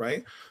equal,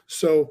 right?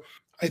 So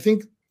I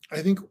think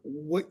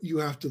what you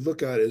have to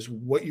look at is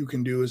what you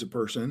can do as a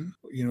person,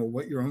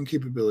 what your own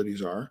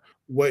capabilities are,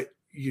 what,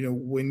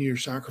 when your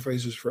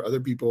sacrifices for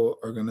other people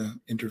are going to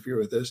interfere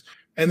with this.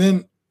 And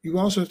then you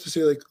also have to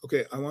say, like,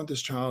 okay, I want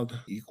this child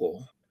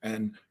equal,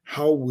 and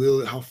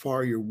how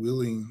far you're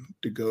willing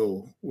to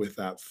go with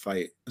that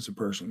fight as a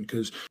person.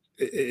 Because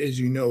as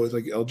you know, with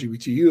like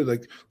LGBTQ,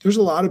 like there's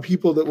a lot of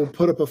people that will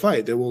put up a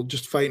fight, that will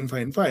just fight and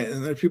fight and fight.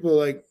 And there are people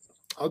like,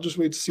 I'll just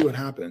wait to see what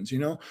happens,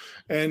 and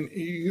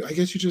I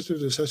guess you just have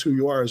to assess who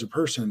you are as a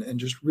person and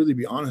just really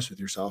be honest with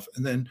yourself,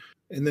 and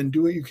then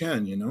do what you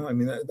can,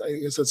 I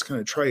guess that's kind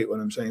of trite what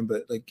I'm saying,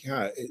 but like,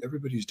 yeah,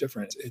 everybody's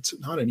different. It's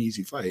not an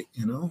easy fight,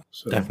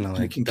 so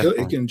Definitely. it can kill,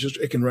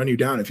 it can run you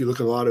down. If you look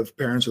at a lot of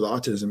parents with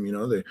autism,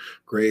 the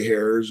gray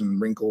hairs and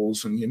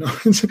wrinkles, and,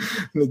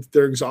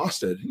 they're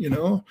exhausted,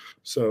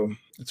 so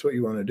that's what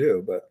you want to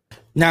do. But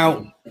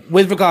now,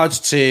 with regards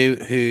to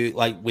who,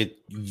 like with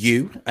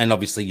you and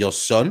obviously your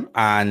son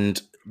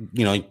and,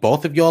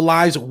 both of your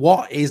lives,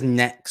 what is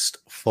next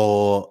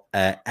for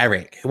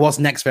Eric? What's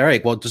next for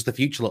Eric? What does the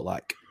future look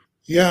like?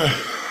 Yeah,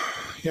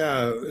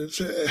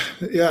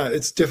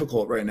 it's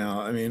difficult right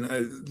now.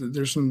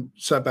 There's some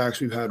setbacks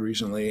we've had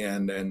recently,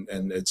 and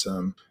it's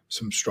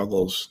some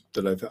struggles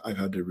that I've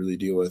had to really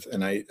deal with,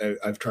 and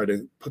I've tried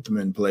to put them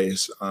in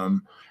place.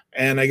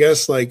 And I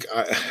guess like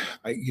I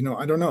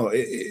don't know.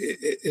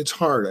 It's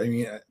hard.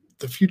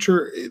 The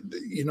future,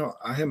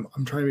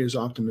 I'm trying to be as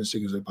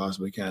optimistic as I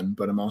possibly can,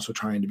 but I'm also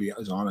trying to be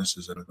as honest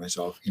as I with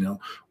myself.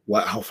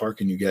 How far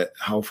can you get?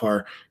 How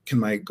far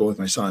can I go with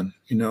my son?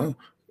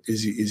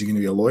 Is he going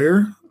to be a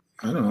lawyer?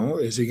 I don't know.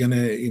 Is he going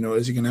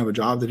to have a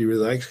job that he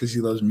really likes because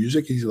he loves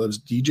music? He loves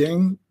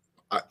DJing.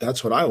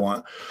 That's what I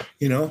want,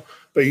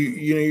 but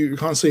you're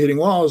constantly hitting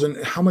walls, and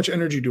how much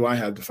energy do I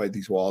have to fight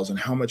these walls? And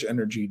how much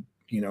energy,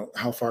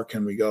 how far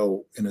can we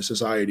go in a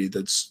society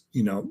that's,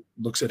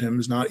 looks at him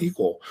as not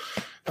equal?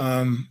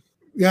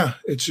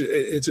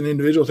 It's an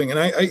individual thing.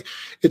 And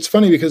it's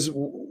funny because,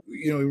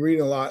 you read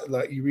a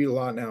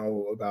lot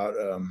now about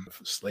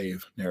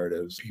slave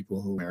narratives,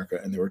 people who America,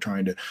 and they were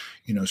trying to,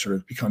 sort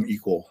of become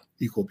equal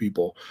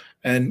people.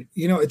 And,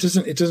 it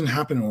doesn't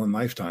happen in one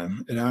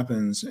lifetime. It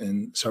happens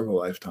in several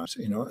lifetimes,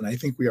 and I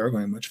think we are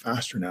going much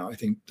faster now. I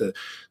think the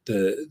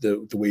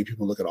way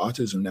people look at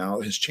autism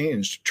now has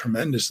changed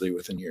tremendously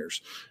within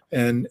years.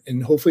 And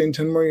hopefully in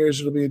 10 more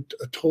years, it'll be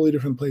a totally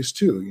different place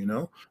too,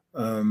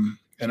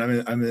 and I'm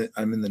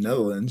in the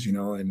Netherlands,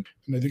 and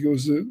I think it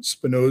was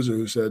Spinoza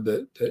who said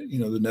that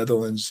the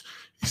Netherlands,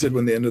 he said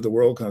when the end of the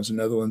world comes, the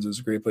Netherlands is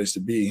a great place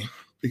to be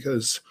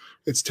because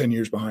it's 10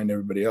 years behind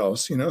everybody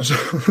else, so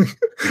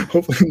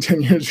hopefully in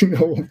 10 years,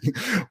 we'll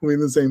be in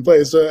the same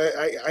place. So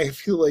I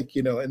feel like,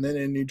 and then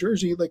in New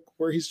Jersey, like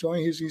where he's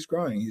going, he's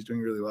growing, he's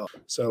doing really well.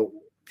 So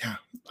yeah,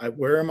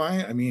 where am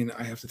I?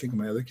 I have to think of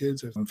my other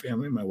kids, I have my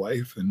family, my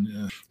wife,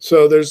 and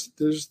so there's.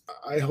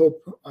 I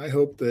hope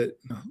that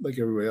like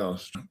everybody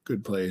else,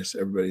 good place.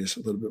 Everybody's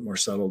a little bit more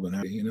settled and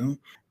happy,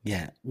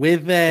 Yeah,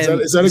 with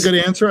is that a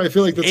good answer? I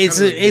feel like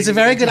that's it's a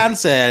very good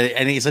answer,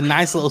 and it's a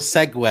nice little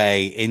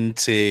segue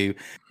into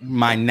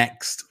my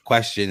next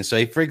question. So,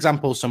 if, for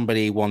example,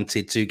 somebody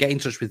wanted to get in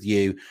touch with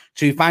you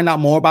to find out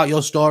more about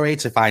your story,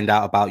 to find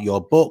out about your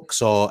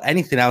books or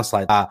anything else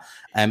like that,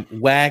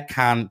 where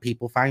can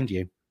people find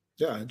you?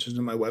 Yeah, just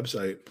on my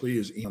website.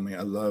 Please email me.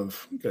 I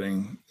love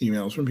getting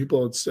emails from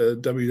people. It's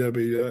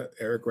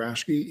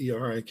www.erikrashke,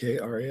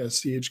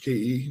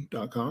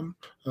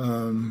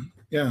 ERIKRASCHKE.com.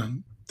 Yeah,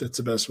 that's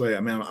the best way.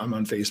 I mean, I'm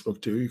on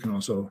Facebook too. You can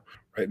also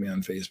write me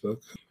on Facebook.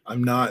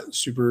 I'm not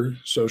super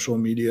social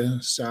media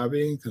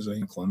savvy because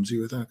I'm clumsy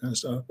with that kind of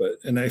stuff.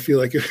 And I feel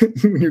like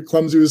when you're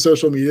clumsy with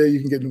social media, you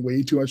can get in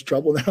way too much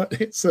trouble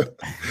nowadays. So,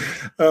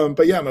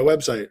 but yeah, my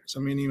website.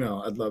 Send me an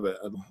email. I'd love it.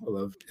 I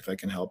love if I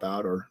can help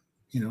out or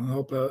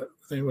help out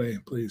anyway,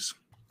 please.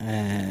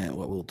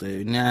 What we'll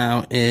do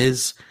now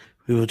is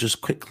we will just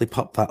quickly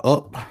pop that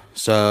up.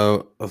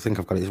 So I think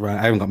I've got it right.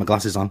 I haven't got my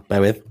glasses on. Bear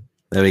with.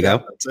 There we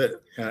go. That's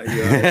it.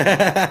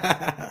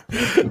 Yeah.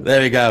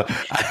 There we go.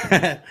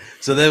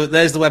 So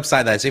there's the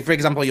website there. So if, for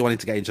example, you wanted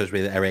to get in touch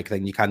with Eric,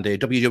 then you can do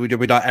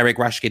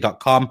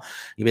www.erikrashke.com.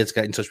 You'll be able to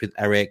get in touch with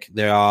Eric.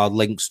 There are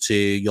links to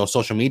your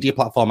social media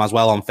platform as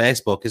well on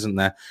Facebook, isn't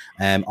there?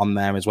 On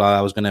there as well. I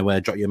was going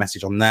to drop you a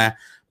message on there.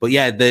 But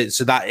yeah,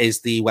 so that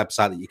is the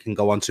website that you can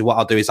go on to. What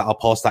I'll do is I'll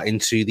post that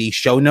into the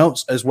show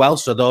notes as well.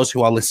 So those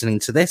who are listening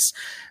to this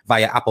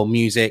via Apple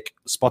Music,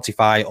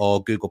 Spotify,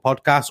 or Google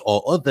Podcasts,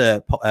 or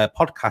other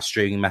podcast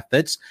streaming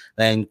methods,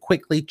 then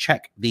quickly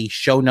check the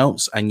show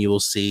notes and you will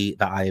see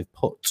that I have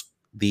put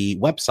the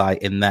website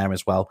in there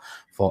as well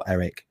for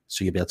Eric.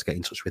 So you'll be able to get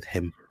in touch with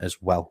him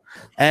as well.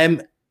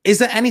 Is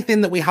there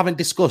anything that we haven't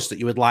discussed that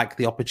you would like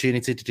the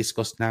opportunity to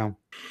discuss now?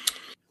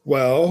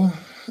 Well,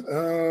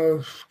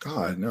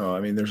 God, no.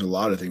 I mean, there's a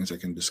lot of things I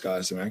can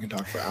discuss. I mean, I can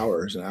talk for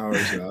hours and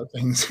hours about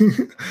things.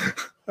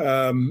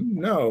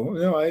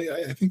 No,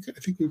 I think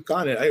we've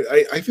got it.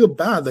 I feel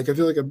bad. Like I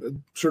feel like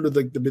I'm sort of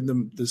like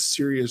been the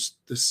serious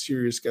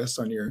guest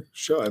on your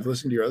show. I've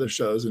listened to your other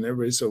shows, and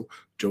everybody's so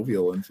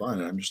jovial and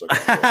fun, and I'm just like,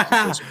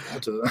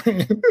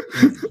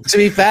 to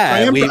be fair,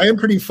 I am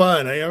pretty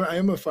fun. I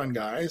am a fun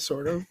guy,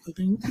 sort of. I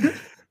think.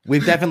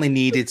 We've definitely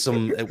needed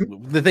some.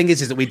 The thing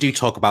is that we do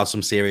talk about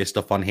some serious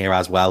stuff on here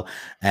as well.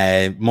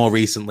 More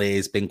recently,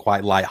 it's been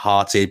quite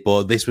lighthearted,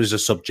 but this was a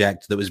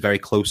subject that was very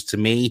close to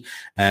me,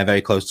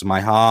 very close to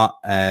my heart.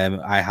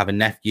 I have a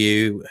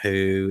nephew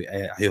who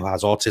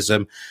has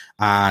autism,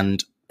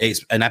 and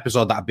it's an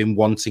episode that I've been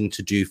wanting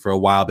to do for a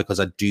while because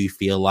I do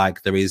feel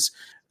like there is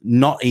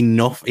not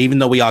enough, even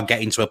though we are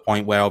getting to a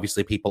point where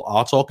obviously people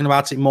are talking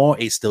about it more,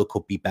 it still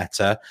could be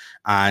better.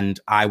 And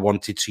I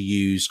wanted to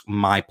use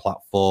my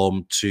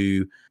platform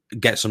to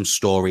get some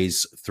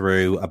stories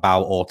through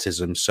about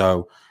autism.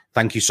 So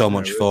thank you so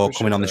much for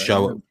coming on the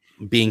show,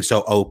 being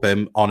so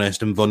open,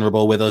 honest, and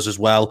vulnerable with us as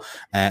well,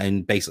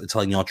 and basically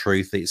telling your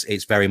truth.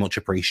 It's very much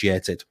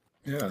appreciated.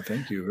 Yeah,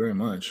 thank you very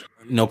much.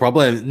 No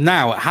problem.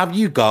 Now, have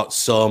you got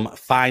some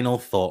final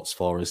thoughts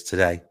for us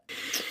today?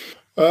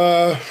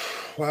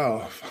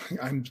 Wow.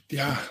 I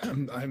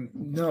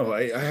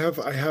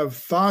have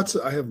thoughts.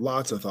 I have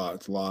lots and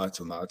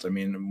lots. I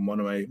mean, one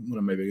of my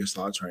biggest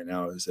thoughts right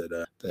now is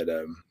that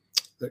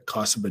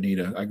Casa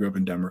Bonita. I grew up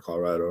in Denver,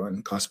 Colorado,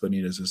 and Casa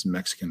Bonita is this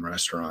Mexican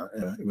restaurant.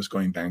 It was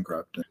going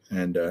bankrupt,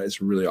 and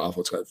it's really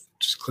awful. It's got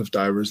just cliff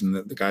divers, and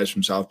the guys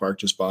from South Park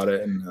just bought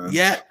it. And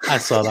yeah, I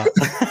saw that.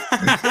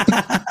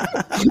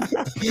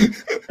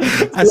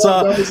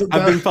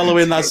 I've been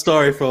following that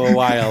story for a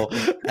while.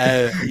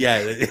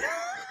 Yeah.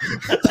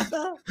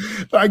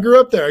 But I grew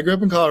up there. I grew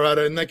up in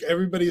Colorado, and like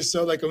everybody's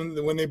so like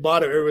when they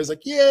bought it, everybody's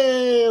like,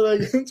 "Yay!"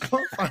 Like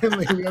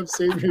finally we have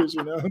saviors,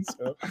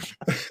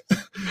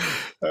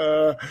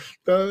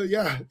 So,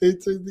 yeah,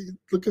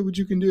 look at what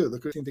you can do. I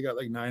think they got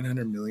like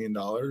 $900 million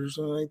or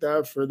something like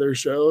that for their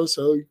show.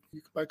 So you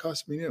can buy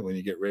Casa Bonita when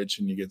you get rich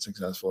and you get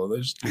successful.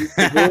 There's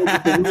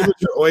the world is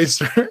your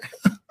oyster.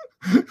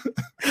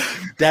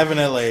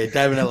 Definitely.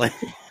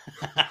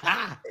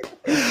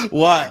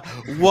 What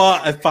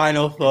a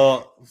final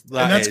thought.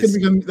 That's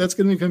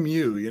gonna become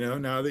you,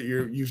 now that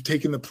you've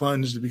taken the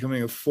plunge to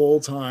becoming a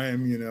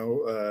full-time,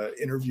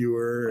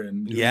 interviewer,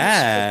 and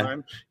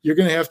you're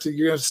gonna have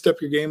to step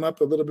your game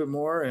up a little bit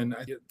more. And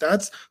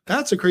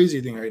that's a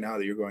crazy thing right now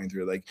that you're going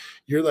through. Like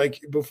you're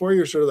like, before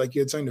you're sort of like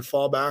you had something to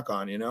fall back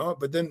on,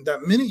 but then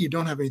that minute you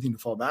don't have anything to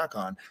fall back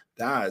on,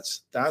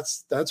 that's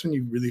when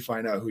you really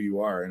find out who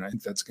you are. And I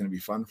think that's going to be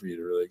fun for you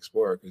to really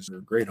explore, because you're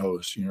a great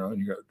host, and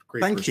you got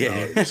great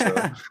personality. So.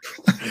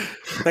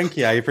 Thank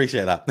you. I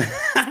appreciate that.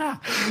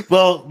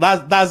 Well,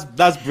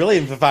 that's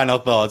brilliant for final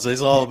thoughts.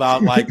 It's all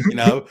about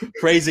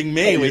praising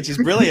me, which is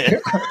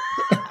brilliant.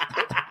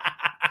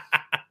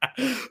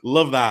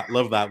 Love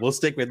that. We'll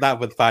stick with that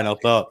with final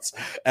thoughts.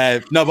 No,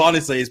 but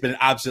honestly, it's been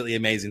absolutely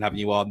amazing having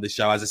you on the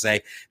show. As I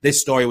say,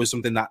 this story was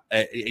something that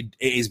it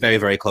is very,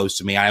 very close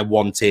to me. I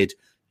wanted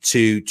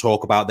to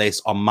talk about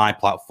this on my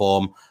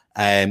platform.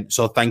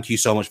 So thank you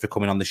so much for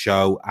coming on the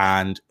show.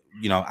 And,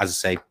 as I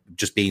say,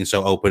 just being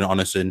so open,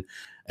 honest, and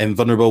and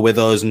vulnerable with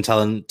us and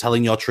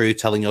telling your truth,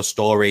 telling your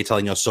story,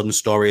 telling your son's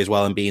story as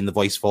well, and being the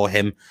voice for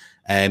him.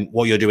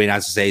 What you're doing,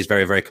 as I say, is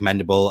very, very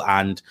commendable.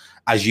 And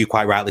as you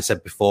quite rightly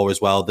said before as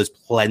well, there's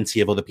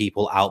plenty of other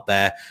people out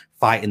there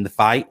fighting the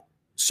fight.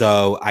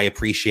 So I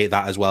appreciate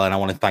that as well. And I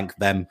want to thank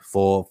them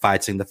for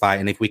fighting the fight.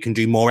 And if we can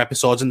do more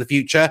episodes in the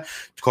future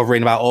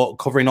covering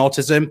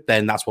autism,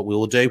 then that's what we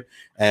will do.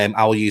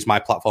 I will use my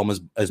platform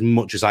as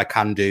much as I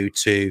can do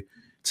to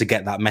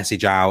get that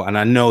message out. And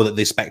I know that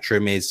this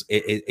spectrum is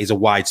a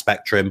wide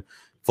spectrum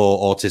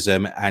for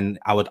autism. And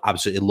I would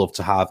absolutely love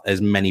to have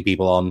as many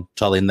people on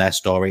telling their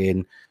story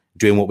and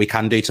doing what we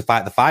can do to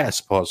fight the fight, I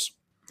suppose.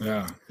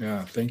 Yeah.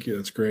 Thank you.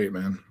 That's great,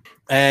 man.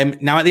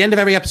 Now, at the end of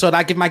every episode,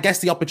 I give my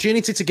guests the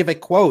opportunity to give a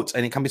quote,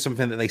 and it can be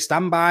something that they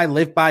stand by,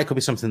 live by. It could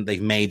be something that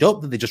they've made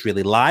up that they just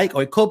really like,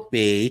 or it could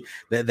be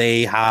that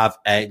they have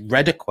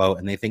read a quote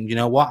and they think, you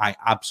know what, I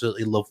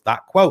absolutely love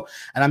that quote.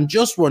 And I'm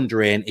just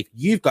wondering if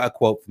you've got a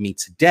quote for me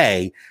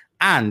today,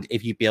 and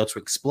if you'd be able to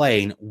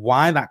explain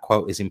why that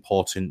quote is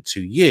important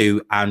to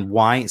you and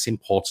why it's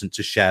important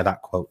to share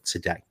that quote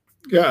today.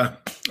 Yeah.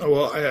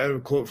 Well, I have a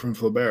quote from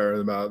Flaubert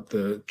about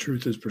the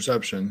truth is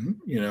perception,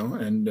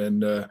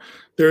 and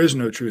there is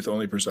no truth,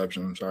 only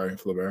perception. I'm sorry,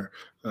 Flaubert.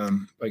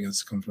 I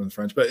guess it comes from the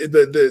French, but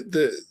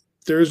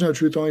there is no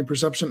truth, only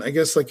perception. I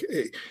guess,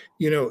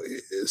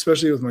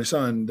 especially with my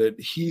son, that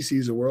he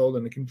sees the world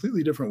in a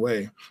completely different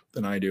way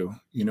than I do.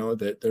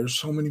 That there's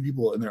so many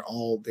people and they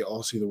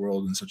all see the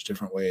world in such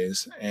different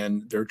ways,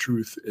 and their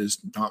truth is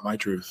not my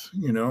truth,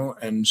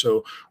 And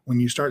so when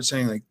you start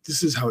saying like,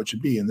 this is how it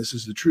should be, and this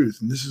is the truth,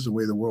 and this is the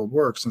way the world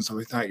works, and stuff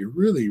like that, you're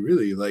really,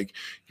 really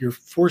you're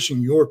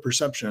forcing your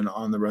perception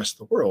on the rest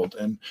of the world.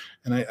 And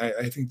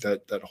I think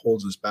that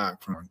holds us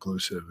back from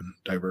inclusive and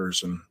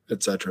diverse and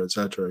et cetera,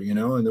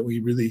 and that we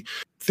really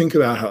think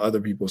about how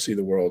other people see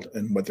the world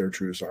and what their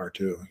truths are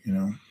too,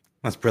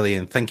 That's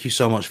brilliant. Thank you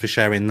so much for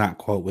sharing that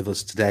quote with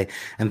us today.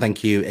 And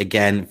thank you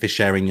again for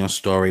sharing your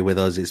story with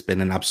us. It's been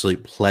an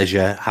absolute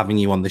pleasure having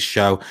you on the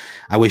show.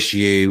 I wish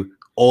you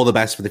all the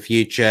best for the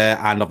future,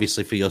 and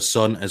obviously for your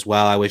son as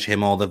well. I wish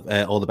him all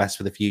the best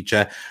for the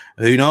future.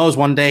 Who knows?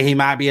 One day he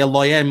might be a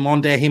lawyer, and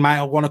one day he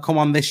might want to come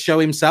on this show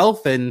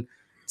himself and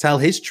tell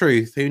his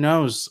truth. Who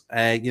knows?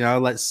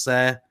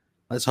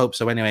 Let's hope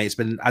so. Anyway, it's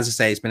been, as I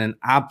say, it's been an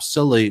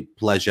absolute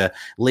pleasure.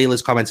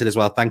 Leela's commented as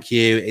well. Thank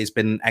you. It's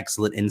been an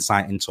excellent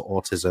insight into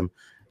autism.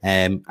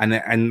 And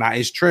that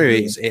is true.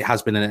 It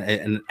has been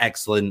an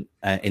excellent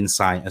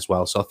insight as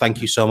well. So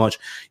thank you so much.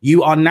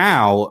 You are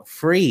now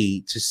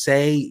free to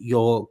say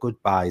your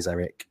goodbyes,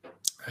 Eric.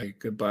 Hey,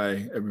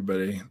 goodbye,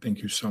 everybody.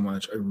 Thank you so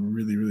much. I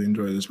really, really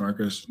enjoy this,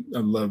 Marcus. I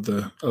love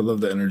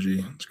the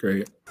energy. It's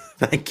great.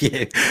 Thank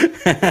you.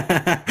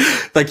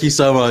 Thank you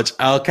so much.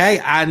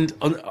 Okay, and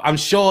I'm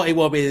sure it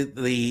won't be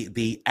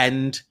the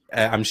end.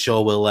 I'm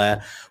sure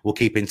we'll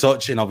keep in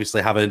touch and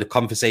obviously have a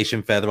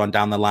conversation further on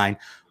down the line.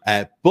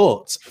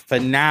 But for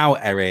now,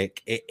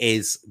 Eric, it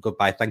is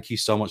goodbye. Thank you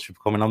so much for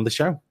coming on the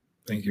show.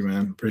 Thank you,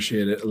 man.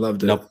 Appreciate it. I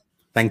loved it. Nope.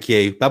 Thank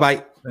you.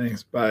 Bye-bye.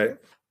 Thanks. Bye.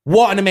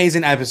 What an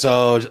amazing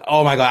episode.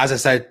 Oh my God. As I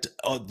said,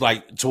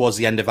 towards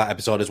the end of that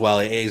episode as well,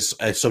 it is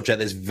a subject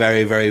that's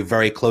very, very,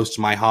 very close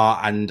to my heart.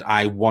 And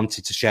I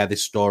wanted to share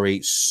this story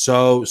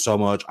so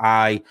much.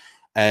 Quite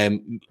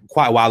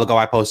a while ago,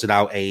 I posted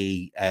out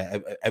a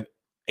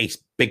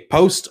big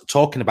post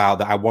talking about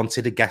that I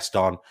wanted a guest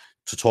on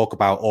to talk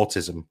about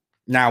autism.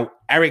 Now,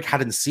 Eric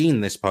hadn't seen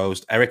this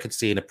post. Eric had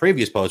seen a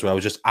previous post where I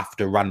was just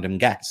after random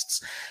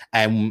guests.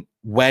 And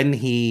when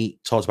he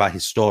talked about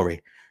his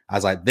story, I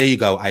was like, there you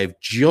go. I have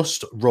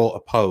just wrote a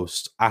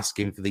post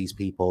asking for these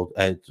people,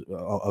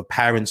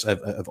 parents of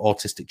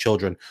autistic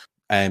children,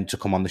 to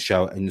come on the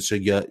show. And so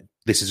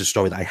this is a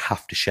story that I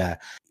have to share.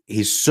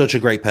 He's such a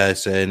great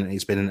person.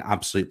 It's been an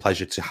absolute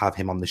pleasure to have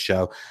him on the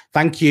show.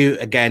 Thank you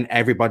again,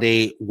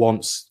 everybody.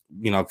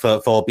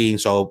 For being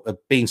so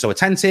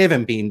attentive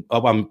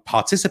and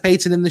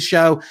participating in the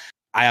show.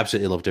 I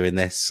absolutely love doing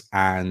this,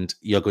 and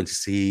you're going to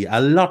see a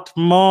lot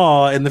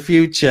more in the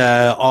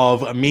future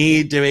of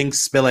me doing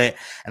Spill It.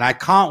 And I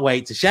can't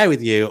wait to share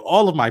with you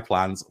all of my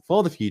plans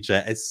for the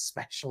future,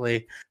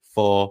 especially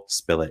for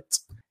Spill It.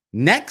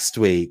 Next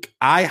week,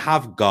 I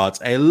have got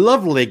a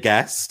lovely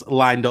guest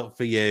lined up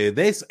for you.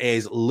 This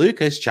is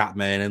Lucas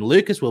Chapman, and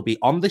Lucas will be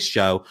on the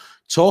show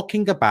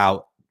talking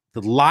about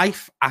the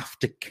life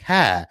after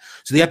care.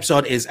 So the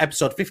episode is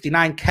episode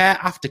 59, Care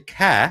After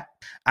Care.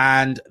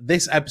 And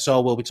this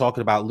episode, we'll be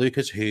talking about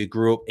Lucas, who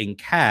grew up in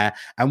care,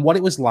 and what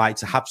it was like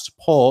to have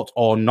support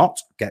or not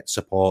get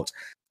support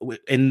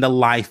in the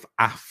life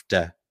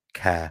after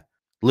care.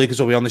 Lucas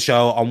will be on the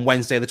show on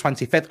Wednesday, the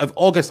 25th of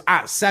August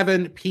at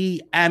 7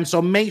 p.m.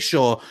 So make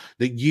sure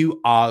that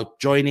you are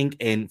joining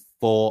in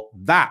for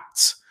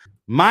that.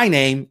 My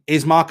name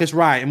is Marcus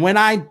Wright, and when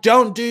I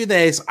don't do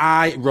this,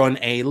 I run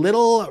a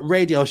little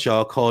radio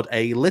show called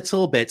A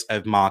Little Bit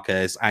of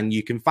Marcus, and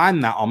you can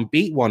find that on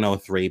Beat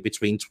 103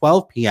 between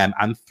 12 p.m.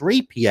 and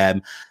 3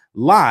 p.m.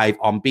 live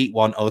on Beat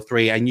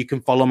 103, and you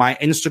can follow my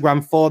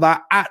Instagram for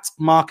that at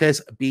Marcus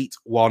Beat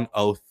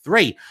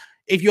 103.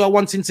 If you are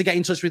wanting to get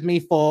in touch with me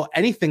for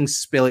anything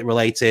Spill It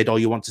related, or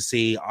you want to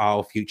see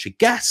our future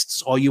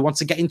guests, or you want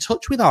to get in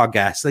touch with our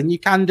guests, then you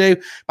can do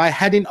by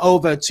heading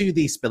over to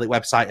the Spill It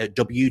website at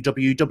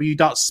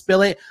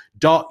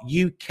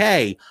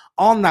www.spillit.uk.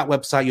 On that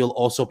website, you'll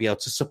also be able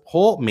to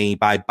support me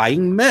by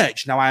buying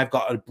merch. Now, I've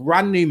got a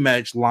brand new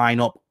merch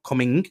lineup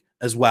coming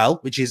as well,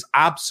 which is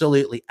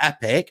absolutely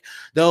epic.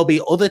 There'll be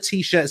other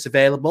t-shirts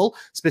available,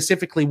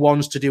 specifically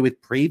ones to do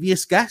with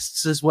previous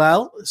guests as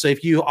well. So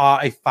if you are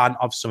a fan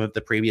of some of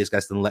the previous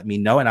guests, then let me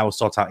know and I will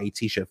sort out a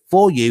t-shirt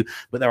for you.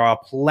 But there are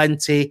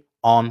plenty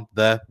on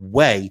the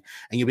way,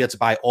 and you'll be able to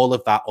buy all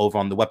of that over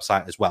on the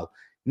website as well.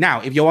 Now,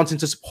 if you're wanting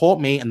to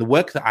support me and the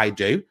work that I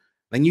do,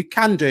 then you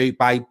can do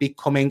by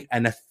becoming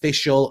an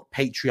official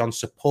Patreon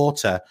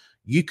supporter.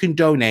 You can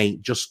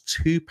donate just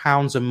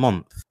 £2 a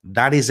month.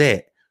 That is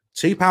it.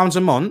 £2 a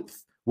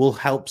month will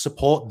help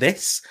support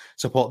this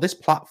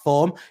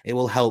platform. It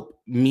will help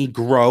me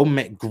grow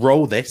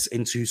this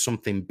into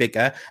something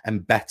bigger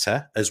and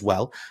better as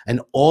well. And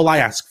all I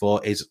ask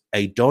for is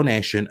a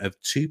donation of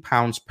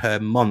 £2 per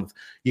month.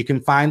 You can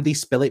find the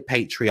Spill It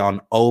Patreon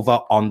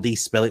over on the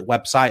Spill It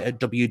website at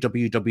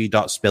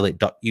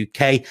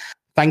www.spillit.uk.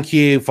 Thank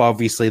you for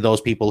obviously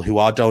those people who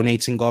are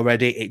donating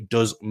already. It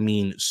does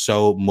mean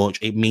so much.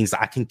 It means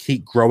that I can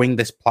keep growing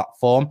this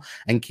platform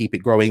and keep it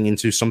growing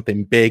into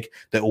something big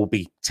that will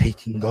be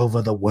taking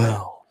over the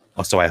world.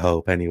 Or so I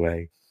hope,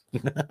 anyway.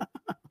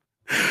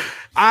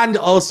 And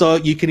also,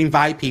 you can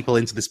invite people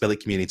into the Spill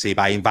It community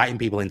by inviting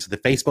people into the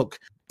Facebook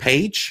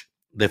page,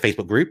 the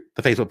Facebook group,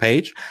 the Facebook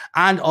page,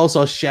 and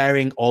also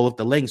sharing all of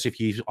the links. If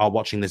you are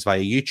watching this via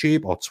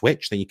YouTube or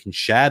Twitch, then you can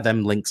share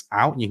them links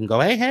out and you can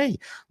go, hey,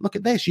 look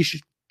at this. You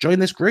should join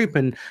this group.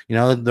 And, you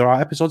know, there are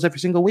episodes every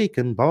single week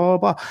and blah,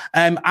 blah, blah.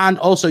 And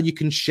also you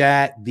can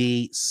share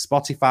the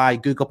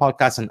Spotify, Google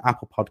Podcasts and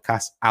Apple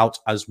Podcasts out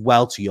as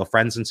well to your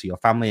friends and to your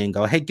family and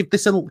go, hey, give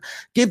this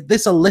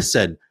a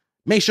listen.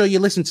 Make sure you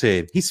listen to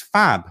him. He's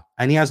fab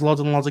and he has loads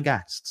and loads of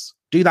guests.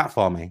 Do that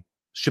for me.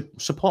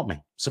 Support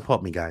me,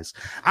 guys.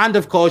 And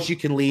of course, you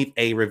can leave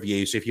a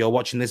review. So if you're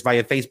watching this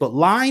via Facebook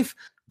Live,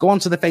 go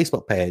onto the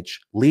Facebook page,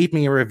 leave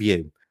me a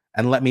review,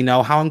 and let me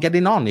know how I'm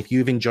getting on. If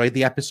you've enjoyed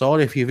the episode,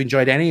 if you've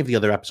enjoyed any of the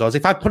other episodes,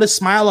 if I put a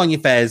smile on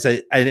your face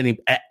at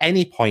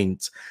any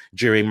point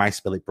during my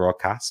Spill It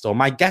broadcast, or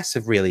my guests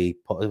have really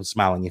put a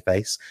smile on your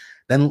face,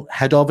 then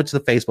head over to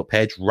the Facebook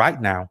page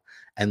right now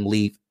and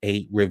leave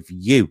a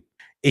review.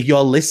 If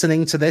you're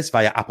listening to this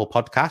via Apple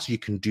Podcasts, you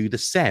can do the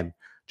same.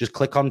 Just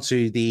click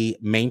onto the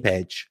main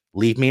page,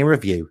 leave me a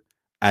review,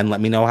 and let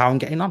me know how I'm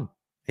getting on.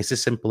 It's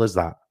as simple as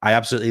that. I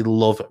absolutely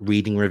love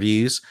reading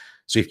reviews.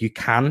 So if you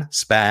can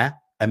spare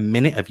a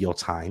minute of your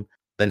time,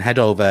 then head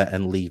over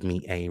and leave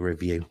me a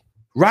review.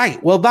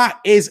 Right. Well,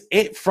 that is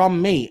it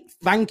from me.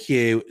 Thank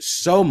you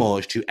so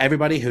much to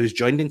everybody who's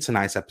joined in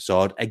tonight's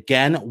episode.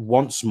 Again,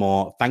 once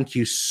more, thank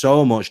you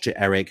so much to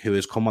Eric, who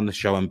has come on the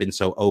show and been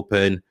so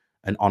open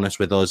and honest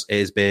with us. It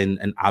has been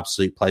an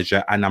absolute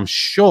pleasure, and I'm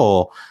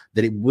sure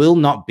that it will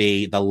not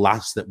be the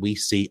last that we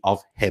see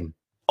of him.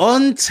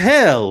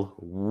 Until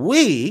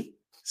we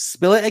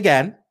spill it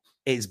again,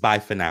 it's bye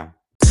for now.